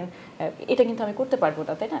প্রোডাক্টটা নেন, এটা কিন্তু আমি করতে পারবো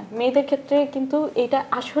না, তাই না? মেয়েদের ক্ষেত্রে কিন্তু এটা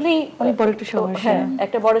আসলেই অনেক বড় একটা সমস্যা। হ্যাঁ,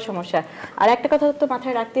 একটা বড় সমস্যা। আর একটা কথা তো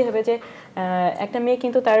মাথায় রাখতে হবে যে একটা মেয়ে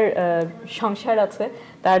কিন্তু তার সংসার আছে,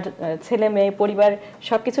 তার ছেলে মেয়ে পরিবার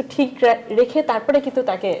সবকিছু ঠিক রেখে তারপরে কিন্তু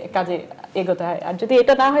তাকে কাজে এগোতে হয়। আর যদি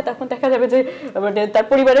এটা না হয় তখন দেখা যাবে যে তার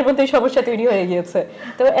পরিবারের মধ্যে সমস্যা তৈরি হয়ে গিয়েছে।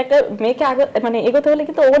 তো একটা মেয়েকে মানে এগোতে হলে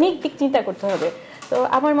কিন্তু অনেক দিক চিন্তা করতে হবে। তো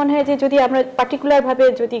আমার মনে হয় যে যদি আমরা পার্টিকুলারভাবে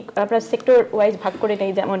যদি আমরা সেক্টর ওয়াইজ ভাগ করে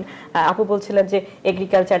নেই, যেমন আপু বলছিলেন যে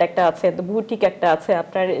এগ্রিকালচার একটা আছে, বুটিক একটা আছে,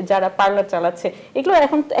 আপনার যারা পার্লার চালাচ্ছে, এগুলো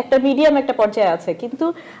এখন একটা মিডিয়াম একটা পর্যায়ে আছে, কিন্তু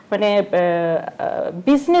মানে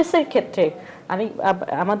বিজনেসের ক্ষেত্রে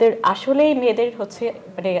আমাদের আসলেই মেয়েদের হচ্ছে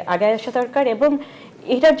মানে আগে আসা দরকার। এবং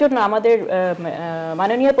এটার জন্য আমাদের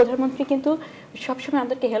মাননীয় প্রধানমন্ত্রী কিন্তু সবসময়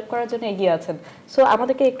আমাদেরকে হেল্প করার জন্য এগিয়ে আছেন। সো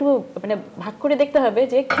আমাদেরকে একটু মানে ভাগ করে দেখতে হবে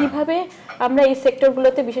যে কিভাবে আমরা এই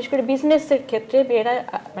সেক্টরগুলোতে বিশেষ করে বিজনেসের ক্ষেত্রে মেয়েরা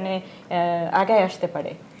মানে আগায় আসতে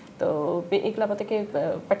পারে। তো এগুলো আমাদেরকে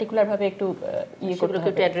পার্টিকুলারভাবে একটু সেগুলোকে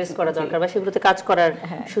একটু অ্যাড্রেস করা দরকার বা সেগুলোতে কাজ করার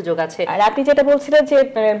সুযোগ আছে। আর আপনি যেটা বলছিলেন যে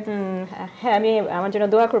হ্যাঁ, আমি আমার জন্য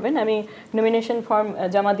দোয়া করবেন, আমি নমিনেশন ফর্ম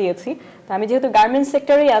জমা দিয়েছি। তো আমি যেহেতু গার্মেন্টস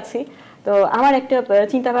সেক্টরেই আছি, তো আমার একটা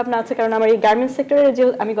চিন্তা ভাবনা আছে, কারণ আমার এই গার্মেন্টস সেক্টরে যে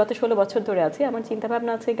আমি গত 16 বছর ধরে আছি, আমার চিন্তা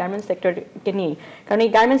ভাবনা আছে গার্মেন্টস সেক্টরকে নিয়েই। কারণ এই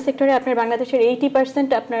গার্মেন্টস সেক্টরে আপনার বাংলাদেশের 80%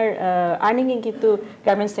 আপনার আর্নিংই কিন্তু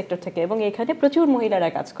গার্মেন্টস সেক্টর থেকে, এবং এখানে প্রচুর মহিলারা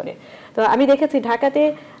কাজ করে। তো আমি দেখেছি ঢাকাতে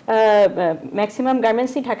ম্যাক্সিমাম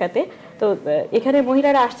গার্মেন্টসই ঢাকাতে। তো এখানে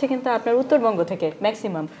মহিলারা আসছে কিন্তু আপনার উত্তরবঙ্গ থেকে,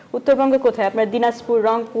 ম্যাক্সিমাম উত্তরবঙ্গ কোথায়, আপনার দিনাজপুর,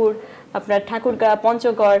 রংপুর, আপনার ঠাকুরগাঁ,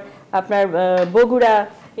 পঞ্চগড়, আপনার বগুড়া,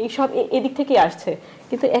 এই সব এদিক থেকেই আসছে।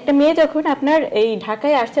 কিন্তু একটা মেয়ে যখন আপনার এই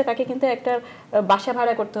ঢাকায় আসছে, তাকে কিন্তু একটা বাসা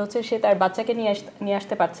ভাড়া করতে হচ্ছে, সে তার বাচ্চাকে নিয়ে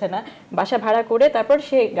আসতে পারছে না, বাসা ভাড়া করে তারপর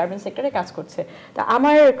সে গার্মেন্টস সেক্টরে কাজ করছে। তা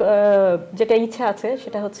আমার যেটা ইচ্ছা আছে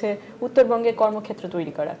সেটা হচ্ছে উত্তরবঙ্গে কর্মক্ষেত্র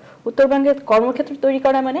তৈরি করা। উত্তরবঙ্গে কর্মক্ষেত্র তৈরি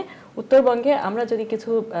করা মানে উত্তরবঙ্গে আমরা যদি কিছু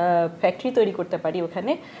ফ্যাক্টরি তৈরি করতে পারি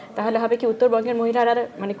ওখানে, তাহলে হবে কি উত্তরবঙ্গের মহিলারা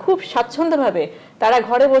মানে খুব স্বাচ্ছন্দ্যভাবে তারা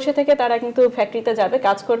ঘরে বসে থেকে তারা কিন্তু ফ্যাক্টরিতে যাবে,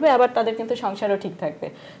 কাজ করবে, আবার তাদের কিন্তু সংসারও ঠিক থাকবে।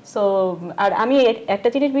 সো আর আমি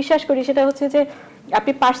একটা জিনিস বিশ্বাস করি, সেটা হচ্ছে যে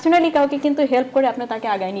আপনি পার্সোনালি কাউকে কিন্তু হেল্প করে আপনি তাকে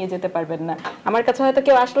আগায় নিয়ে যেতে পারবেন না। আমার কাছে হয়তো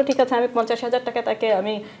কেউ আসলো, ঠিক আছে আমি 50,000 টাকা তাকে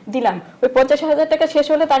আমি দিলাম, ওই 50,000 টাকা শেষ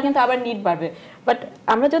হলে তার কিন্তু আবার নিড বাড়বে। বাট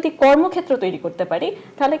আমরা যদি কর্মক্ষেত্র তৈরি করতে পারি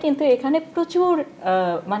তাহলে কিন্তু এখানে প্রচুর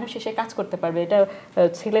মানুষ এসে কাজ করতে পারবে, এটা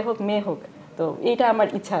ছেলে হোক মেয়ে হোক। তো এইটা আমার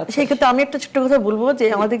ইচ্ছা আছে। সেই ক্ষেত্রে আমি একটা ছোট্ট কথা বলবো যে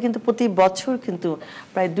আমাদের কিন্তু প্রতি বছর কিন্তু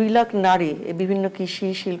প্রায় 2 লাখ নারী বিভিন্ন কৃষি,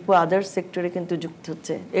 শিল্প, আদার সেক্টরে কিন্তু যুক্ত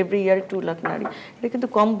হচ্ছে। এভরি ইয়ার 2 লাখ নারী, এটা কিন্তু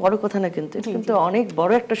কম বড় কথা না, কিন্তু এটা কিন্তু অনেক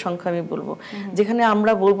বড় একটা সংখ্যা আমি বলবো। যেখানে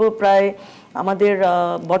আমরা বলবো প্রায় আমাদের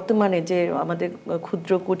বর্তমানে যে আমাদের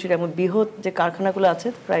ক্ষুদ্র কুটির এবং বৃহৎ যে কারখানাগুলো আছে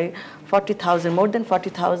প্রায় 40,000, মোর দেন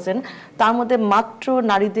 40,000, তার মধ্যে মাত্র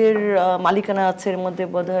নারীদের মালিকানা আছে এর মধ্যে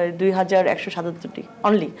বোধহয় 2,177টি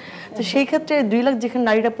অনলি। তো সেই ক্ষেত্রে 2 লাখ যেখানে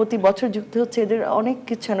নারীরা প্রতি বছর যুক্ত হচ্ছে, এদের অনেক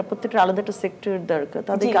কিছু না, প্রত্যেকটা আলাদা একটা সেক্টর দরকার,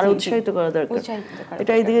 তাদেরকে আরো উৎসাহিত করা দরকার।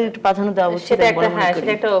 এটা এই দিকে প্রাধান্য দেওয়া উচিত। সেটা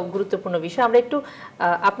একটা গুরুত্বপূর্ণ বিষয়। আমরা একটু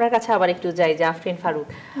আপনার কাছে আবার একটু যাই যে আফরিন ফারুক,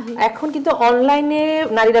 এখন কিন্তু অনলাইনে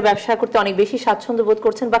নারীরা ব্যবসা করতে অনেক বেশি স্বাচ্ছন্দ্য বোধ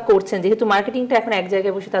করছেন বা করছেন, যেহেতু মার্কেটিংটা এখন এক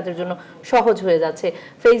জায়গায় বসে তাদের জন্য সহজ হয়ে যাচ্ছে।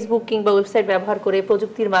 ফেসবুক কিংবা ওয়েবসাইট ব্যবহার করে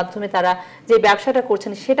প্রযুক্তির মাধ্যমে তারা যে ব্যবসাটা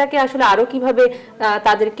করছেন সেটাকে আসলে আরো কিভাবে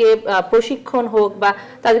তাদেরকে প্রশিক্ষণ হোক বা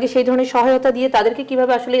তাদেরকে সেই ধরনের সহায়তা দিয়ে তাদেরকে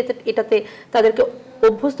কিভাবে আসলে এটাতে তাদেরকে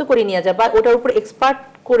অভ্যস্ত করে নেওয়া যায় বা ওটার উপর এক্সপার্ট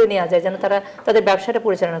করে নেওয়া যায় যেন তারা তাদের ব্যবসাটা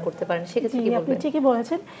পরিচালনা করতে পারেন, সেক্ষেত্রে কি বলবেন? আপনি ঠিকই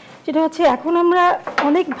বলেছেন, যেটা হচ্ছে এখন আমরা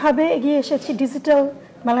অনেকভাবে এগিয়ে এসেছি, ডিজিটাল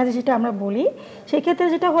বাংলাদেশ যেটা আমরা বলি, সেক্ষেত্রে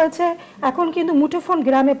যেটা হয়েছে এখন কিন্তু মুঠোফোন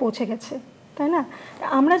গ্রামে পৌঁছে গেছে, তাই না?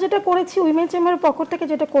 আমরা যেটা করেছি উইমেন চেম্বারের পক্ষ থেকে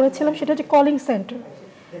যেটা করেছিলাম সেটা হচ্ছে কলিং সেন্টার।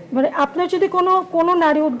 মানে আপনার যদি কোনো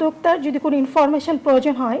নারী উদ্যোক্তার যদি কোনো ইনফরমেশন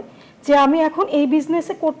প্রয়োজন হয় যে আমি এখন এই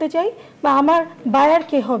বিজনেসে করতে চাই বা আমার বায়ার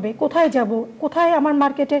কে হবে, কোথায় যাব, কোথায় আমার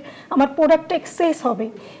মার্কেটে আমার প্রোডাক্টটা এক্সেস হবে,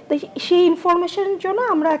 তো সেই ইনফরমেশনের জন্য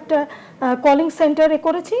আমরা একটা কলিং সেন্টারে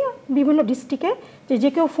করেছি বিভিন্ন ডিস্ট্রিক্টে, যে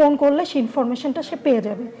কেউ ফোন করলে সেই ইনফরমেশনটা সে পেয়ে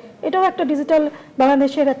যাবে। এটাও একটা ডিজিটাল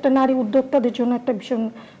বাংলাদেশের একটা নারী উদ্যোক্তাদের জন্য একটা ভীষণ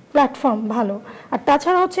প্ল্যাটফর্ম ভালো। আর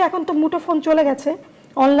তাছাড়া হচ্ছে এখন তো মুঠোফোন চলে গেছে,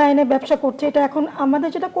 অনলাইনে ব্যবসা করছে, এটা এখন আমাদের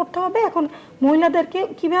যেটা করতে হবে, এখন মহিলাদেরকে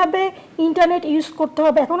কিভাবে ইন্টারনেট ইউজ করতে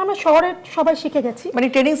হবে, এখন আমরা শহরের সবাই শিখে গেছি, মানে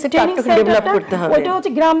ট্রেনিং সেন্টারটা ডেভেলপ করতে হবে, ওইটা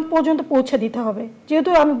হচ্ছে গ্রাম পর্যন্ত পৌঁছে দিতে হবে। যেহেতু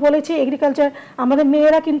আমি বলেছি এগ্রিকালচার, আমাদের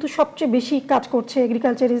মেয়েরা কিন্তু সবচেয়ে বেশি কাজ করছে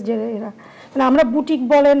এগ্রিকালচারিস্ট এরা, মানে আমরা বুটিক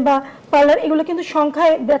বলেন বা পার্লার, এগুলো কিন্তু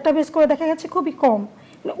সংখ্যায় ডাটাবেস করে দেখা গেছে খুবই কম,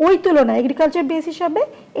 ওই তুলনায় এগ্রিকালচার বেস হিসাবে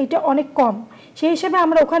এইটা অনেক কম। সেই হিসাবে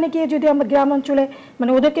আমরা ওখানে গিয়ে যদি আমরা গ্রাম অঞ্চলে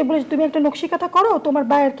মানে ওদেরকে বলে তুমি একটা নকশিকাঁথা করো, তোমার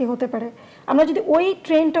বায়ার কে হতে পারে, আমরা যদি ওই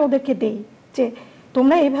ট্রেনটা ওদেরকে দেই যে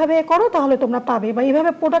তোমরা এইভাবে করো তাহলে তোমরা পাবে, বা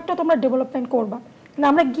এইভাবে প্রোডাক্টটা তোমরা ডেভেলপমেন্ট করবা, না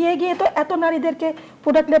আমরা গিয়ে গিয়ে তো এত নারীদেরকে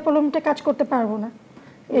প্রোডাক্ট ডেভেলপমেন্টে কাজ করতে পারবো না।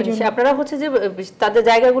 আপনারা হচ্ছে যে তাদের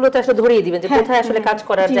জায়গাগুলোতে আসলে ধরিয়ে দিবেন যে কোথায় আসলে কাজ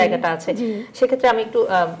করার জায়গাটা আছে। সেক্ষেত্রে আমি একটু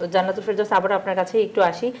জান্নাতুল ফেরদৌস আবার আপনার কাছে একটু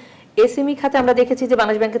আসি। এসএমই খাতে আমরা দেখেছি যে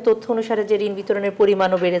বাংলাদেশ ব্যাংকের তথ্য অনুসারে যে ঋণ বিতরণের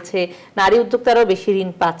পরিমাণও বেড়েছে, নারী উদ্যোক্তারাও বেশি ঋণ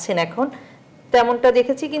পাচ্ছেন এখন, তেমনটা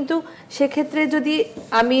দেখেছি। কিন্তু সেক্ষেত্রে যদি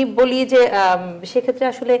আমি বলি যে সেক্ষেত্রে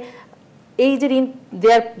আসলে এই যে ঋণ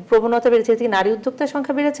দেওয়ার প্রবণতা বেড়েছে, নারী উদ্যোক্তার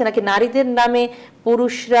সংখ্যা বেড়েছে নাকি নারীদের নামে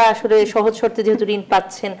পুরুষরা আসলে সহজ শর্তে যেহেতু ঋণ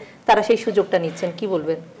পাচ্ছেন তারা সেই সুযোগটা নিচ্ছেন, কি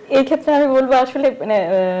বলবেন? এই ক্ষেত্রে আমি বলবো আসলে মানে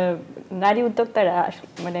নারী উদ্যোক্তারা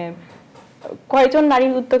মানে কয়জন নারী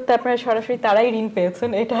উদ্যোক্তা আপনারা সরাসরি তারাই ঋণ পেয়েছেন,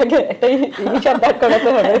 এটা আগে এটাই হিসাব দাঁড় করাতে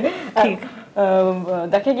হবে।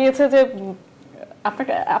 দেখা গিয়েছে যে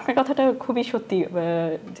আপনার কথাটা খুবই সত্যি,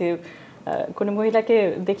 যে কোনো মহিলাকে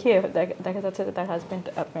দেখিয়ে দেখা যাচ্ছে যে তার হাজবেন্ড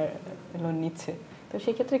আপনার লোন নিচ্ছে, তো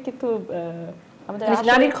সেই ক্ষেত্রে কিন্তু আমাদের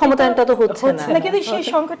নারীর ক্ষমতায়নটা তো হচ্ছে না, কিন্তু সেই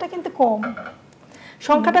সংখ্যাটা কিন্তু কম,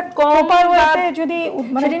 সংখ্যাটা কম। যদি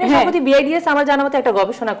সম্প্রতি বিআইডিএস আমার জানা মতে একটা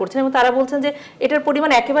গবেষণা করছেন এবং তারা বলছেন যে এটার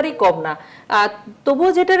পরিমাণ একেবারেই কম না।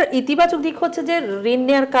 তবুও যেটার ইতিবাচক দিক হচ্ছে যে ঋণ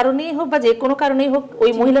নেওয়ার কারণেই হোক বা যে কোনো কারণেই হোক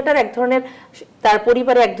ওই মহিলাটার এক ধরনের, তার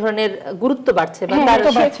পরিবারে এক ধরনের গুরুত্ব বাড়ছে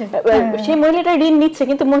বা সেই মহিলাটা ঋণ নিচ্ছে,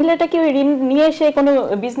 কিন্তু মহিলাটা কি ওই ঋণ নিয়ে সে কোনো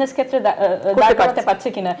বিজনেস ক্ষেত্রে দাঁড় করাতে পারছে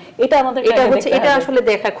কিনা, এটা আমাদের এটা আসলে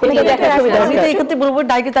দেখা খুবই দেখা। আমি তো এই ক্ষেত্রে বলবো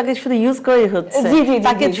ডাইকে তাকে শুধু ইউজ করেই হচ্ছে,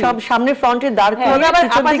 তাকে সব সামনে ফ্রন্টে দাঁড় করে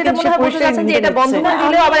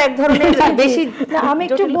আমি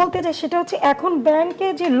একটু বলতে চাই সেটা হচ্ছে এখন ব্যাংকে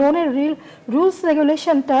যে লোনের রুলস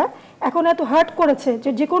রেগুলেশনটা এখন এত হার্ড করেছে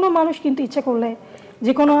যে কোনো মানুষ কিন্তু ইচ্ছে করলে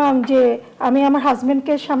যে কোনো যে আমি আমার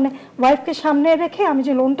হাজবেন্ডকে সামনে ওয়াইফকে সামনে রেখে আমি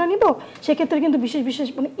যে লোনটা নিব সেক্ষেত্রে কিন্তু বিশেষ বিশেষ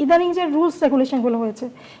মানে ইদানিং যে রুলস রেগুলেশনগুলো হয়েছে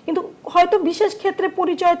কিন্তু হয়তো বিশেষ ক্ষেত্রে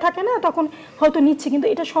পরিচয় থাকে না তখন হয়তো নিচ্ছে, কিন্তু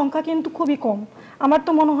এটা সংখ্যা কিন্তু খুবই কম। আমার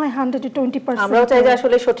তো মনে হয় 120%। আমরাও চাই যে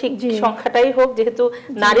আসলে সঠিক সংখ্যাটাই হোক, যেহেতু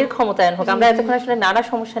নারীর ক্ষমতায়ন হোক। আমরা এতক্ষণ আসলে নানা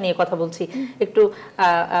সমস্যা নিয়ে কথা বলছি, একটু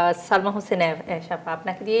সালমা হোসেন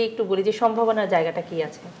আপনাকে দিয়ে একটু বলি যে সম্ভাবনার জায়গাটা কি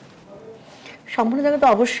আছে? সম্ভাবনা জায়গা তো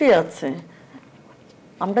অবশ্যই আছে।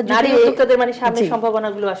 আমরা নারী উদ্যোক্তাদের মানে সামনে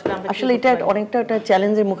সম্ভাবনাগুলো আসলে এটা অনেকটা একটা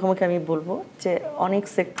চ্যালেঞ্জের মুখোমুখি আমি বলবো, যে অনেক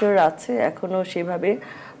সেক্টর আছে এখনো সেভাবে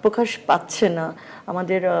প্রকাশ পাচ্ছে না।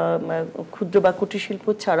 আমাদের ক্ষুদ্র বা কুটির শিল্প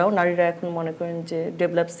ছাড়াও নারীরা এখন মনে করেন যে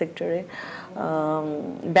ডেভেলপ সেক্টরে,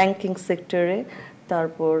 ব্যাংকিং সেক্টরে,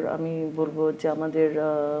 তারপর আমি বলবো যে আমাদের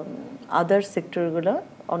আদার সেক্টরগুলো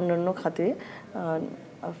অন্যান্য খাতে,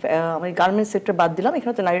 আমি গার্মেন্টস সেক্টর বাদ দিলাম,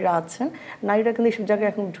 এখানে তো নারীরা আছেন। নারীরা কিন্তু এইসব জায়গায়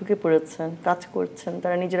এখন ঢুকে পড়েছেন, কাজ করছেন,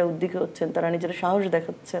 তারা নিজেরা উদ্যোগী হচ্ছেন, তারা নিজেরা সাহস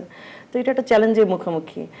দেখাচ্ছেন। তো এটা একটা চ্যালেঞ্জের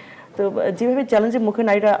মুখোমুখি। তো যেভাবে চ্যালেঞ্জের মুখে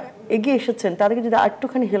নারীরা এগিয়ে এসেছেন, তাদেরকে যদি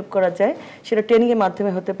আরেকটুখানি হেল্প করা যায়, সেটা ট্রেনিংয়ের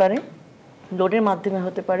মাধ্যমে হতে পারে, লোনের মাধ্যমে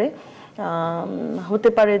হতে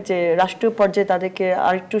পারে যে রাষ্ট্রীয় পর্যায়ে তাদেরকে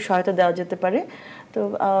আরেকটু সহায়তা দেওয়া যেতে পারে। তো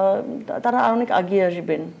তারা অনেক আগিয়ে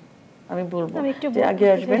আসবেন, আমি বলবো যে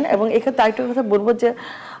আগিয়ে আসবেন। এবং এক্ষেত্রে আরেকটা কথা বলবো যে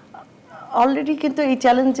অলরেডি কিন্তু এই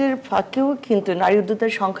চ্যালেঞ্জের ফাঁকেও কিন্তু নারী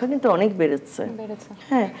উদ্যোক্তার সংখ্যা কিন্তু অনেক বেড়েছে।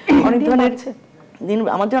 হ্যাঁ, অনেক ধরনের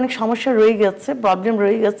আমাদের অনেক সমস্যা রয়ে গেছে, প্রবলেম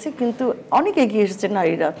রয়ে গেছে, কিন্তু অনেক এগিয়ে এসেছে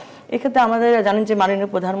নারীরা। এক্ষেত্রে আমাদের জানেন যে মাননীয়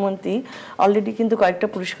প্রধানমন্ত্রী অলরেডি কিন্তু কয়েকটা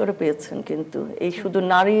পুরস্কারও পেয়েছেন, কিন্তু এই শুধু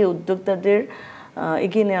নারী উদ্যোক্তাদের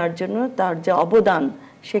এগিয়ে নেওয়ার জন্য তার যে অবদান,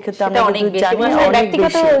 সেক্ষেত্রে আমরা জানি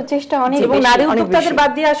ব্যক্তিগত চেষ্টা অনেক, এবং নারী উদ্যোক্তাদের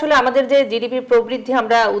বাদ দিয়ে আসলে আমাদের যে জিডিপি প্রবৃদ্ধি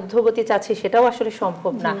আমরা ঊর্ধ্বগতি চাচ্ছি সেটাও আসলে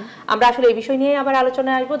সম্ভব না। আমরা আসলে এই বিষয় নিয়ে আবার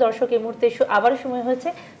আলোচনায় আসবো। দর্শক, এই মুহূর্তে আবারও সময় হয়েছে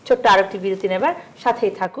ছোট্ট আরেকটি বিরতি নেবার,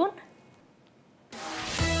 সাথেই থাকুন।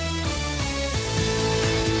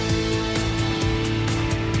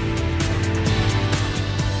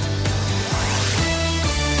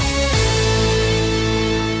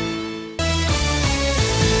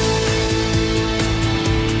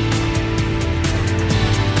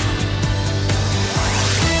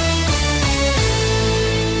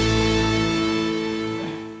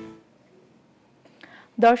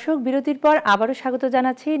 দর্শক, বিরতির পর আবারও স্বাগত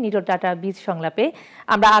জানাচ্ছি নিরো ডাটা বীজ সংলাপে।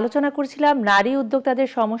 আমরা আলোচনা করছিলাম নারী উদ্যোক্তাদের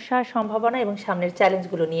সমস্যা, সম্ভাবনা এবং সামনের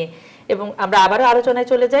চ্যালেঞ্জগুলো নিয়ে, এবং আমরা আবারও আলোচনায়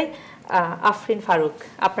চলে যাই। আফরিন ফারুক,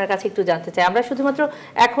 আপনার কাছে একটু জানতে চাই, আমরা শুধুমাত্র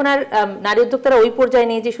এখন আর নারী উদ্যোক্তারা ওই পর্যায়ে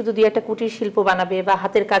নেই যে শুধু দুই একটা কুটির শিল্প বানাবে বা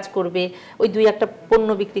হাতের কাজ করবে, ওই দুই একটা পণ্য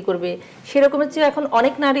বিক্রি করবে, সেরকমের যে এখন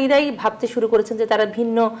অনেক নারীরাই ভাবতে শুরু করেছেন যে তারা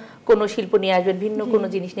ভিন্ন কোনো শিল্প নিয়ে আসবেন, ভিন্ন কোনো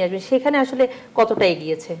জিনিস নিয়ে আসবেন। সেখানে আসলে কতটা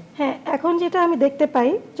এগিয়েছে? হ্যাঁ, এখন যেটা আমি দেখতে পাই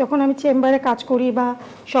যখন আমি চেম্বারে কাজ করি বা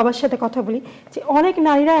সবার সাথে কথা বলি, যে অনেক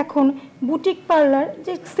নারীরা এখন বুটিক পার্লার,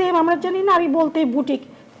 যে সেম আমরা জানি নারী বলতে বুটিক,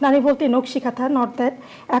 নারী বলতে নকশি কাঁথা, নট দ্যাট,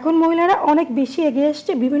 এখন মহিলারা অনেক বেশি এগিয়ে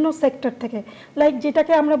এসছে বিভিন্ন সেক্টর থেকে। লাইক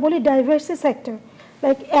যেটাকে আমরা বলি ডাইভার্সি সেক্টর,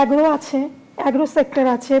 লাইক অ্যাগ্রো আছে, অ্যাগ্রো সেক্টর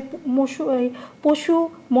আছে, পশু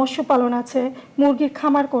মৎস্য পালন আছে, মুরগির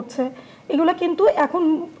খামার করছে, এগুলো কিন্তু এখন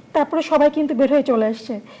তারপরে সবাই কিন্তু বের হয়ে চলে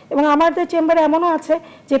আসছে। এবং আমাদের চেম্বারে এমনও আছে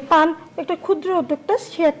যে পান, একটা ক্ষুদ্র উদ্যোক্তা,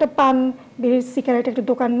 সে একটা পান বিড়ির সিগারেট একটা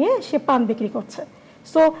দোকান নিয়ে সে পান বিক্রি করছে।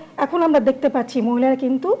 সো এখন আমরা দেখতে পাচ্ছি মহিলারা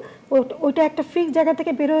কিন্তু ওইটা একটা ফিক্স জায়গা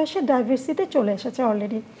থেকে বের হয়ে এসে ডাইভার্সিটিতে চলে এসেছে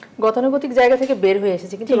অলরেডি, গতানুগতিক জায়গা থেকে বের হয়ে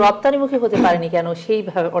এসেছে, কিন্তু রপ্তানিমুখী হতে পারেনি কেন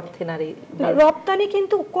সেইভাবে অর্থে নারী? রপ্তানি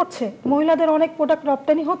কিন্তু করছে, মহিলাদের অনেক প্রোডাক্ট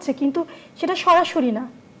রপ্তানি হচ্ছে, কিন্তু সেটা সরাসরি না,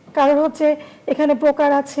 কারণ হচ্ছে এখানে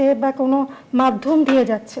ব্রোকার আছে বা কোনো মাধ্যম দিয়ে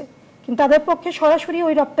যাচ্ছে, কিন্তু তাদের পক্ষে সরাসরি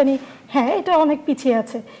ওই রপ্তানি, হ্যাঁ এটা অনেক পিছিয়ে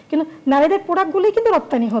আছে। কিন্তু নারীদের প্রোডাক্টগুলোই কিন্তু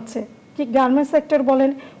রপ্তানি হচ্ছে, যে গার্মেন্টস সেক্টর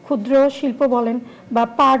বলেন, ক্ষুদ্র শিল্প বলেন বা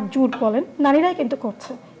পাট জুট বলেন, নারীরাই কিন্তু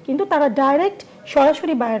করছে, কিন্তু তারা ডাইরেক্ট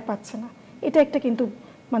সরাসরি বায়ার পাচ্ছে না। এটা একটা কিন্তু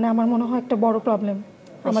মানে আমার মনে হয় একটা বড় প্রবলেম,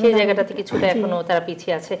 সেই জায়গাটাতে কিছুটা এখনো তারা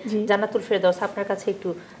পিছিয়ে আছে। জান্নাতুল ফেরদৌস, আপনার কাছে একটু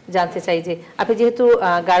জানতে চাই যে আপনি যেহেতু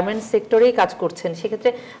গার্মেন্টস সেক্টরেই কাজ করছেন, সেক্ষেত্রে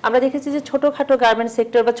আমরা দেখেছি যে ছোটখাটো গার্মেন্টস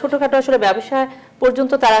সেক্টর বা ছোটখাটো আসলে ব্যবসা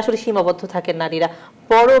পর্যন্ত তারা আসলে সীমাবদ্ধ থাকেন নারীরা।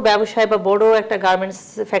 বড় ব্যবসায় বা বড় একটা গার্মেন্টস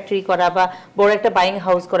ফ্যাক্টরি করা বা বড় একটা বাইং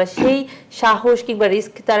হাউস করা, সেই সাহস কিংবা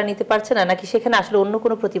রিস্ক তারা নিতে পারছে না, নাকি সেখানে আসলে অন্য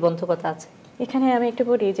কোনো প্রতিবন্ধকতা আছে? এখানে আমি একটু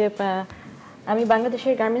বলি যে আমি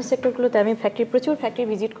বাংলাদেশের গার্মেন্টস সেক্টরগুলোতে আমি প্রচুর ফ্যাক্টরি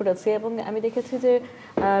ভিজিট করেছি, এবং আমি দেখেছি যে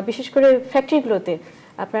বিশেষ করে ফ্যাক্টরিগুলোতে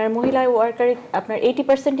আপনার মহিলা ওয়ার্কার, আপনার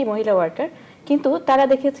 80%ই মহিলা ওয়ার্কার, কিন্তু তারা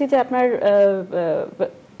দেখেছি যে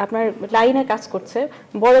আপনার লাইনে কাজ করছে,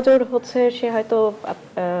 বড় জোর হচ্ছে সে হয়তো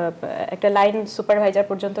একটা লাইন সুপারভাইজার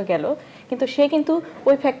পর্যন্ত গেল, কিন্তু সে কিন্তু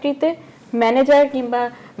ওই ফ্যাক্টরিতে ম্যানেজার কিংবা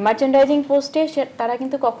মার্চেন্ডাইজিং পোস্টে তারা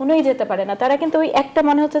কিন্তু কখনোই যেতে পারে না। তারা কিন্তু ওই একটা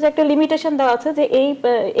মনে হচ্ছে যে একটা লিমিটেশন দেওয়া আছে যে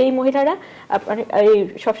এই মহিলারা এই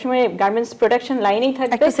সবসময় গার্মেন্টস প্রোডাকশন লাইনেই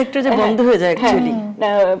থাকবে, একটা সেক্টর যে বন্ধ হয়ে যায় অ্যাকচুয়ালি,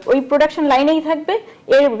 ওই প্রোডাকশন লাইনেই থাকবে,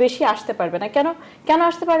 এর বেশি আসতে পারবে না। কেন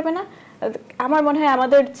আসতে পারবে না? আমার মনে হয়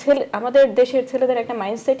আমাদের দেশের ছেলেদের একটা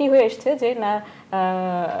মাইন্ডসেটই হয়ে এসছে যে না,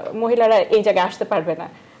 মহিলারা এই জায়গায় আসতে পারবে না।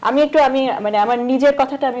 আমি মানে আমার নিজের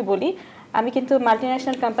কথাটা আমি বলি, আমি কিন্তু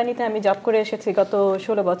মাল্টিন্যাশনাল কোম্পানিতে আমি জব করে এসেছি গত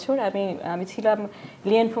 16 বছর। আমি ছিলাম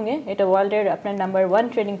লিয়েনফুংয়ে, এটা ওয়ার্ল্ডের আপনার নাম্বার 1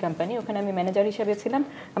 ট্রেডিং কোম্পানি, ওখানে আমি ম্যানেজার হিসেবে ছিলাম।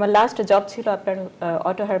 আমার লাস্ট জব ছিল আপনার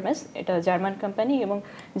অটো হারমেস, এটা জার্মান কোম্পানি এবং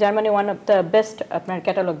Germany one of the best আপনার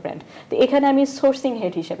ক্যাটালগ ব্র্যান্ড। তো এখানে আমি সোর্সিং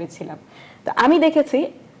হেড হিসেবে ছিলাম। তো আমি দেখেছি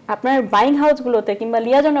আপনার বাইং হাউসগুলোতে কিংবা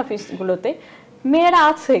লিয়াজন অফিসগুলোতে মেয়েরা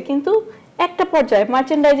আছে, কিন্তু একটা পর্যায়ে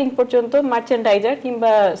মার্চেন্ডাইজিং পর্যন্ত মার্চেন্ডাইজার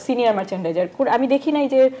কিংবা সিনিয়র মার্চেন্ডাইজার আমি দেখি নাই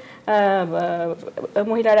যে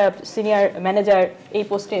মহিলারা সিনিয়র ম্যানেজার এই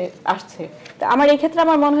পোস্টে আসছে। তো আমার এই ক্ষেত্রে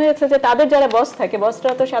আমার মনে হয়েছে যে তাদের যারা বস থাকে,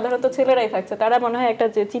 বসরা তো সাধারণত ছেলেরাই থাকছে, তারা মনে হয় একটা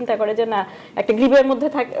যে চিন্তা করে যে না একটা গ্রিপের মধ্যে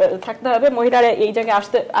থাকতে হবে, মহিলারা এই জায়গায়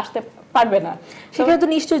আসতে পারবে না। সেখানে তো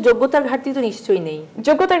নিশ্চয়ই যোগ্যতার ঘাটতি তো নিশ্চয়ই নেই।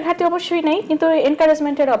 যোগ্যতার ঘাটতি অবশ্যই নেই, কিন্তু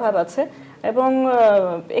এনকারেজমেন্টের অভাব আছে। এবং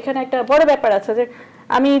এখানে একটা বড় ব্যাপার আছে যে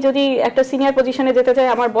আমি যদি একটা সিনিয়র পজিশনে যেতে চাই,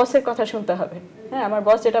 আমার বসের কথা শুনতে হবে। হ্যাঁ, আমার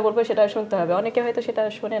বস যেটা বলবে সেটা শুনতে হবে। অনেকে হয়তো সেটা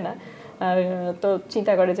শোনে না, তো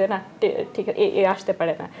চিন্তা করে যে না ঠিক এ আসতে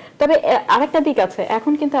পারে না। তবে আরেকটা দিক আছে,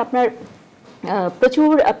 এখন কিন্তু আপনার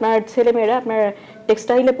প্রচুর আপনার ছেলেমেয়েরা আপনার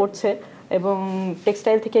টেক্সটাইলে পড়ছে এবং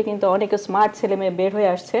টেক্সটাইল থেকে কিন্তু অনেক স্মার্ট ছেলেমেয়ে বের হয়ে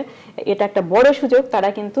আসছে। এটা একটা বড় সুযোগ। তারা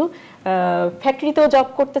কিন্তু ফ্যাক্টরিতেও জব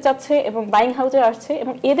করতে চাচ্ছে এবং বাইং হাউসে আসছে,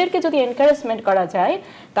 এবং এদেরকে যদি এনকারেজমেন্ট করা যায়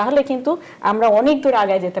তাহলে কিন্তু আমরা অনেক দূর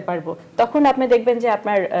আগায় যেতে পারবো। তখন আপনি দেখবেন যে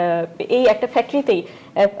আপনার এই একটা ফ্যাক্টরিতেই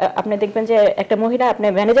আপনি দেখবেন যে একটা মহিলা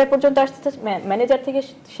আপনার ম্যানেজার পর্যন্ত আসতে, ম্যানেজার থেকে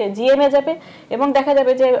সে জিএমএ যাবে এবং দেখা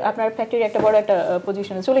যাবে যে আপনার ফ্যাক্টরি একটা বড় একটা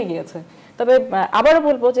পজিশনে চলে গিয়েছে। তবে আবারও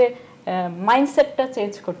বলবো যে মাইন্ডসেটটা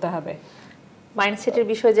চেঞ্জ করতে হবে। মাইন্ডসেটের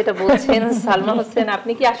বিষয়ে যেটা বলছেন সালমা হোসেন,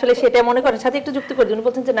 আপনি কি আসলে সেটা মনে করেন? সাথে একটু যুক্তি করে দিন।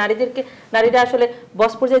 বলছেন যে নারীরা আসলে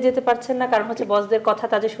বস পর্যায়ে যেতে পারছেন না, কারণ হচ্ছে বসদের কথা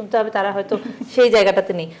তাদের শুনতে হবে, তারা হয়তো সেই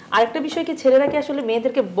জায়গাটাতে নেই। আরেকটা বিষয় কি, ছেলেরা কি আসলে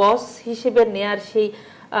মেয়েদেরকে বস হিসেবে নেয়ার সেই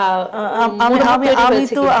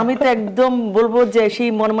আমি তো একদম বলবো যে সেই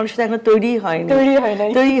মন মানসিকতা এখন তৈরি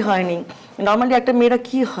হয়নি। নর্মালি একটা মেয়েরা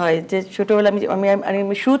কি হয় যে ছোটবেলা আমি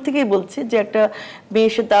শুরু থেকেই বলছি যে একটা মেয়ে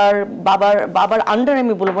এসে তার বাবার আন্ডার,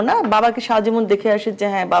 আমি বলবো না, বাবাকে সারা জীবন দেখে আসে যে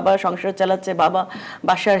হ্যাঁ বাবা সংসার চালাচ্ছে, বাবা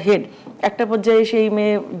বাসার হেড। একটা পর্যায়ে সেই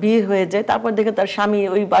মেয়ে বিয়ে হয়ে যায়, তারপর দেখে তার স্বামী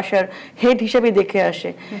ওই বাসার হেড হিসেবে দেখে আসে।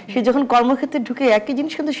 সে যখন কর্মক্ষেত্রে ঢুকে একই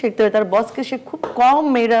জিনিস কিন্তু শিখতে হয়, তার বসকে সে খুব কম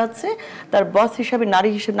মেয়েরা আছে তার বস হিসাবে নারী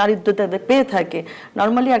উদ্যোক্তা পেয়ে থাকে।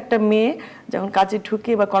 নর্মালি একটা মেয়ে যখন কাজে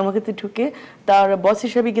ঢুকে বা কর্মক্ষেত্রে ঢুকে তার বস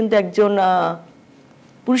হিসাবে কিন্তু একজন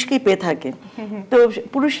পুরুষকেই পেয়ে থাকে। তো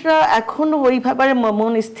পুরুষরা এখনো ওইভাবে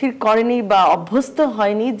মন স্থির করেনি বা অভ্যস্ত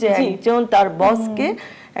হয়নি যে একজন তার বসকে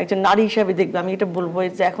একজন নারী হিসাবে দেখবে। আমি এটা বলবো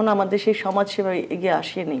যে এখন আমাদের সেই সমাজ সেবা এগিয়ে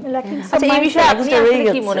আসেনি। আচ্ছা, এই বিষয়ে আপনি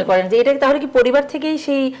কি মনে করেন যে এটা তাহলে কি পরিবার থেকেই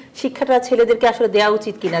সেই শিক্ষাটা ছেলেদেরকে আসলে দেওয়া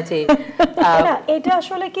উচিত কিনা? যে এটা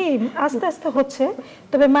আসলে কি আস্তে আস্তে হচ্ছে,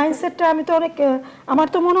 তবে মাইন্ডসেটটা আমার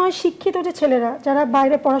তো মনে হয় শিক্ষিত যে ছেলেরা যারা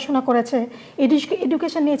বাইরে পড়াশোনা করেছে,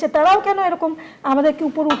 এডুকেশন নিয়েছে, তারাও কেন এরকম আমাদেরকে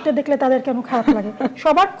উপর উঠতে দেখলে তাদের কেন খারাপ লাগে?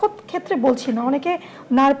 সবার ক্ষেত্রে বলছি না, অনেকে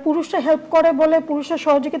পুরুষরা হেল্প করে বলে, পুরুষরা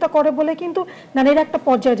সহযোগিতা করে বলে কিন্তু নারীরা একটা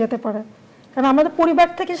পর্যায়ে যেতে পারে। কারণ আমাদের পরিবার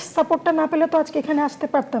থেকে সাপোর্টটা না পেলে তো আজকে এখানে আসতে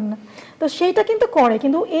পারতাম না। তো সেইটা কিন্তু করে,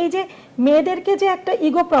 কিন্তু এই যে মেয়েদেরকে যে একটা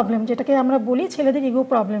ইগো প্রবলেম, যেটাকে আমরা বলি ছেলেদের ইগো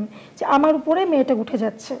প্রবলেম, যে আমার উপরে মেয়েটা উঠে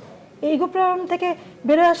যাচ্ছে, এই ইগো প্রবলেম থেকে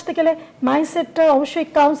বেরোয় আসতে গেলে মাইন্ডসেটটা অবশ্যই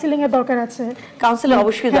কাউন্সিলিং এর দরকার আছে। কাউন্সিলিং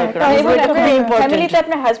অবশ্যই দরকার। ফ্যামিলিতে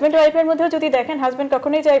আপনার হাজবেন্ড ওয়াইফের মধ্যেও যদি দেখেন, হাজবেন্ড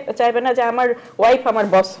কখনোই চাইবে না যে আমার ওয়াইফ আমার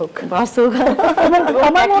বস হোক।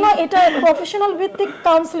 আমার মনে হয় এটা প্রফেশনাল ভিত্তিক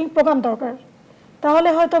কাউন্সিলিং প্রোগ্রাম দরকার, তাহলে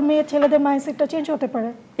হয়তো মেয়ে ছেলেদের মাইন্ডসেটটা চেঞ্জ হতে পারে।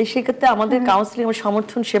 এই সেক্ষেত্রে আমাদের কাউন্সিলিং ও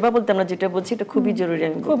সমর্থন সেবা বলতে আমরা যেটা বলছি এটা খুবই জরুরি।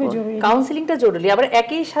 আমি খুবই জরুরি, কাউন্সিলিংটা জরুরি। আবার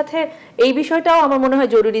একই সাথে এই বিষয়টাও আমার মনে হয়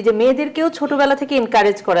জরুরি যে মেয়েদেরকেও ছোটবেলা থেকে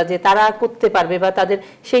এনকারেজ করা যে তারা করতে পারবে বা তাদের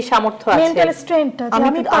সেই সামর্থ্য আছে, মেন্টাল স্ট্রেংথটা।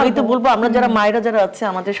 আমি তো বলবো আমরা যারা মায়েরা যারা আছে,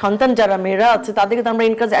 আমাদের সন্তান যারা মেয়েরা আছে, তাদেরকে তো আমরা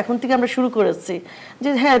এনকারেজ এখন থেকে আমরা শুরু করেছি যে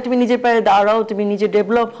হ্যাঁ তুমি নিজের পায়ে দাঁড়াও, তুমি নিজে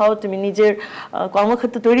ডেভেলপ হও, তুমি নিজের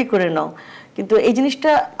কর্মক্ষেত্র তৈরি করে নাও। কিন্তু এই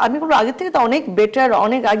জিনিসটা আমি বলবো আগে থেকে তো অনেক বেটার,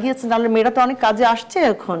 অনেক আগিয়েছে, নাহলে মেয়েরা তো অনেক কাজে আসছে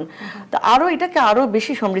এখন। তো আরো এটাকে আরো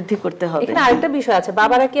বেশি সমৃদ্ধি করতে হবে। এখানে আরেকটা বিষয় আছে,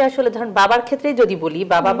 বাবারা কি আসলে ধরুন বাবার ক্ষেত্রেই যদি বলি,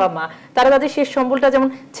 বাবা বা মা তারা তাদের শেষ সম্বলটা যেমন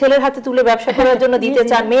ছেলের হাতে তুলে ব্যবসা করার জন্য দিতে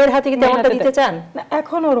চান, মেয়ের হাতে কি তেমনটা দিতে চান?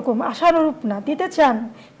 এখন ওরকম আশানুরূপ না, দিতে চান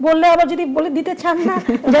বললে আবার যদি বলে দিতে চান না,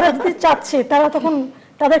 যারা দিতে চাচ্ছে তারা তখন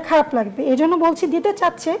তাদের খারাপ লাগবে। এই জন্য বলছি দিতে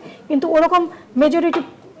চাচ্ছে কিন্তু ওরকম মেজরিটি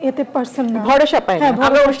এতে পারছেন না, ভরসা পায় না।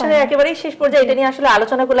 আমরা অনুষ্ঠানের একেবারেই শেষ পর্যায়ে এটা নিয়ে আসলে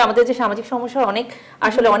আলোচনা করলে আমাদের যে সামাজিক সমস্যা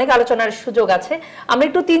অনেক আলোচনার সুযোগ আছে। আমরা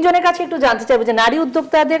একটু তিনজনের কাছে একটু জানতে চাইবো যে নারী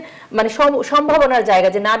উদ্যোক্তাদের মানে সম্ভাবনার জায়গা,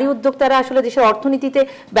 যে নারী উদ্যোক্তারা আসলে দেশের অর্থনীতিতে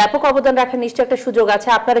ব্যাপক অবদান রাখার নিশ্চয় একটা সুযোগ আছে,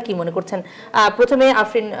 আপনারা কি মনে করছেন? প্রথমে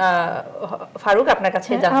আফরিন ফারুক, আপনার কাছে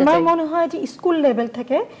জানতে চাই। আমার মনে হয় যে স্কুল লেভেল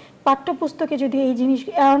থেকে পাঠ্যপুস্তকে যদি এই জিনিস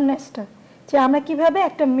অ্যাওয়ারনেসটা যে আমরা কিভাবে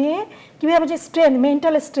একটা মেয়ে কিভাবে যে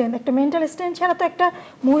মেন্টাল স্ট্রেন ছাড়া তো একটা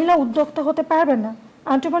মহিলা উদ্যোক্তা হতে পারবে না।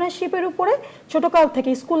 এন্টারপ্রেনারশিপের উপরে ছোটকাল থেকে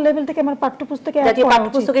স্কুল লেভেল থেকে আমার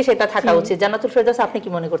পাঠ্যপুস্তকে সেটা থাকা উচিত। জান্নাতুল ফেরদৌস, আপনি কি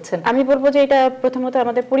মনে করছেন? আমি বলবো যে এটা প্রথমত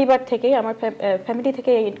আমাদের পরিবার থেকে, আমার ফ্যামিলি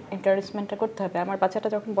থেকে এই এনকারেজমেন্টটা করতে হবে। আমার বাচ্চাটা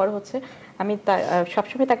যখন বড় হচ্ছে আমি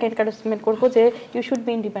সবসময় তাকে এনকারেজমেন্ট করবো যে ইউ শুড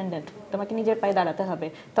বি ইন্ডিপেন্ডেন্ট, তোমাকে নিজের পায়ে দাঁড়াতে হবে।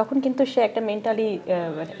 তখন কিন্তু সে একটা মেন্টালি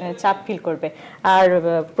চাপ ফিল করবে। আর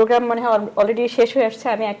প্রোগ্রাম মনে হয় অলরেডি শেষ হয়ে আসছে,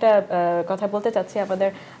 আমি একটা কথা বলতে চাচ্ছি। আমাদের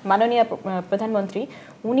মাননীয় প্রধানমন্ত্রী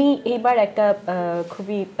উনি এইবার একটা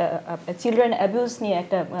খুবই চিলড্রেন অ্যাবিউজ নিয়ে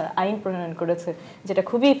একটা আইন প্রণয়ন করেছে, যেটা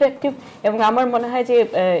খুবই ইফেক্টিভ। এবং আমার মনে হয় যে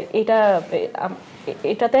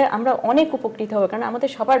এটাতে আমরা অনেক উপকৃত হব, কারণ আমাদের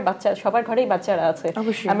সবার ঘরেই বাচ্চারা আছে।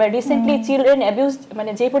 আমরা রিসেন্টলি চিলড্রেন অ্যাবিউজ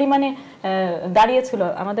মানে যে পরিমাণে দাঁড়িয়েছিল,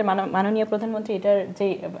 আমাদের মাননীয় প্রধানমন্ত্রী এটার যে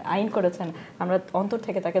আইন করেছেন, আমরা অন্তর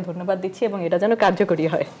থেকে তাকে ধন্যবাদ দিচ্ছি এবং এটা যেন কার্যকরী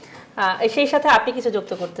হয়। সেই সাথে আপনি কিছু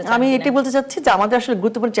যুক্ত করতে চান? আমি এটাই বলতে চাচ্ছি যে আমাদের আসলে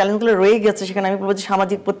গুরুত্বপূর্ণ চ্যালেঞ্জগুলো রয়ে গেছে। সেখানে আমি বলবো যে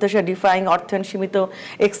সামাজিক প্রত্যাশা, ডিফাইং, অর্থায়ন সীমিত,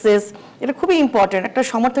 এক্সেস, এটা খুবই ইম্পর্টেন্ট। একটা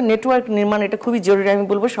সমর্থন নেটওয়ার্ক নির্মাণ এটা খুবই জরুরি। আমি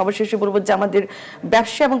বলবো সর্বশেষে বলবো যে আমাদের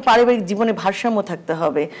ব্যবসা এবং পারিবারিক জীবনে ভারসাম্য থাকতে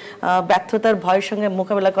হবে। ব্যর্থতার ভয়ের সঙ্গে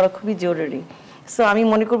মোকাবেলা করা খুবই জরুরি। সো আমি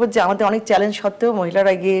মনে করবো যে আমাদের অনেক চ্যালেঞ্জ সত্ত্বেও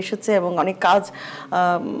মহিলারা এগিয়ে এসেছে এবং অনেক কাজ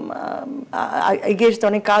এগিয়ে এসেছে,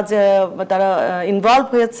 অনেক কাজ তারা ইনভলভ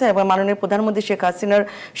হয়েছে এবং মাননীয় প্রধানমন্ত্রী শেখ হাসিনার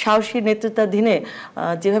সাহসী নেতৃত্বাধীনে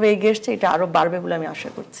যেভাবে এগিয়ে এসছে এটা আরও বাড়বে বলে আমি আশা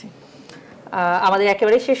করছি। আমাদের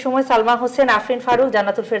একেবারে শেষ সময় সালমা হোসেন, আফরিন ফারুক,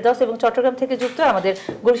 জান্নাতুল ফেরদৌস এবং চট্টগ্রাম থেকে যুক্ত আমাদের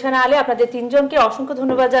গুলশানা আলী, আপনাদের তিনজনকে অসংখ্য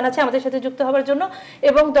ধন্যবাদ জানাচ্ছি আমাদের সাথে যুক্ত হওয়ার জন্য।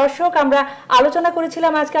 এবং দর্শক, আমরা আলোচনা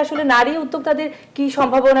করেছিলাম আজকে আসলে নারী উদ্যোক্তাদের কি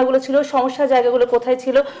সম্ভাবনাগুলো ছিল, সমস্যা জায়গাগুলো কোথায়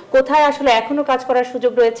ছিল, কোথায় আসলে এখনো কাজ করার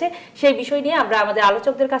সুযোগ রয়েছে, সেই বিষয় নিয়ে আমরা আমাদের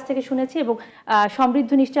আলোচকদের কাছ থেকে শুনেছি এবং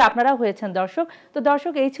সমৃদ্ধ নিশ্চয়ই আপনারাও হয়েছেন দর্শক। তো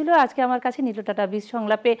দর্শক, এই ছিল আজকে আমার কাছে নীল টাটা বীজ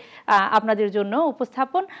সংলাপে আপনাদের জন্য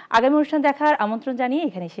উপস্থাপন। আগামী অনুষ্ঠান দেখার আমন্ত্রণ জানিয়ে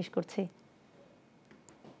এখানে শেষ করছি।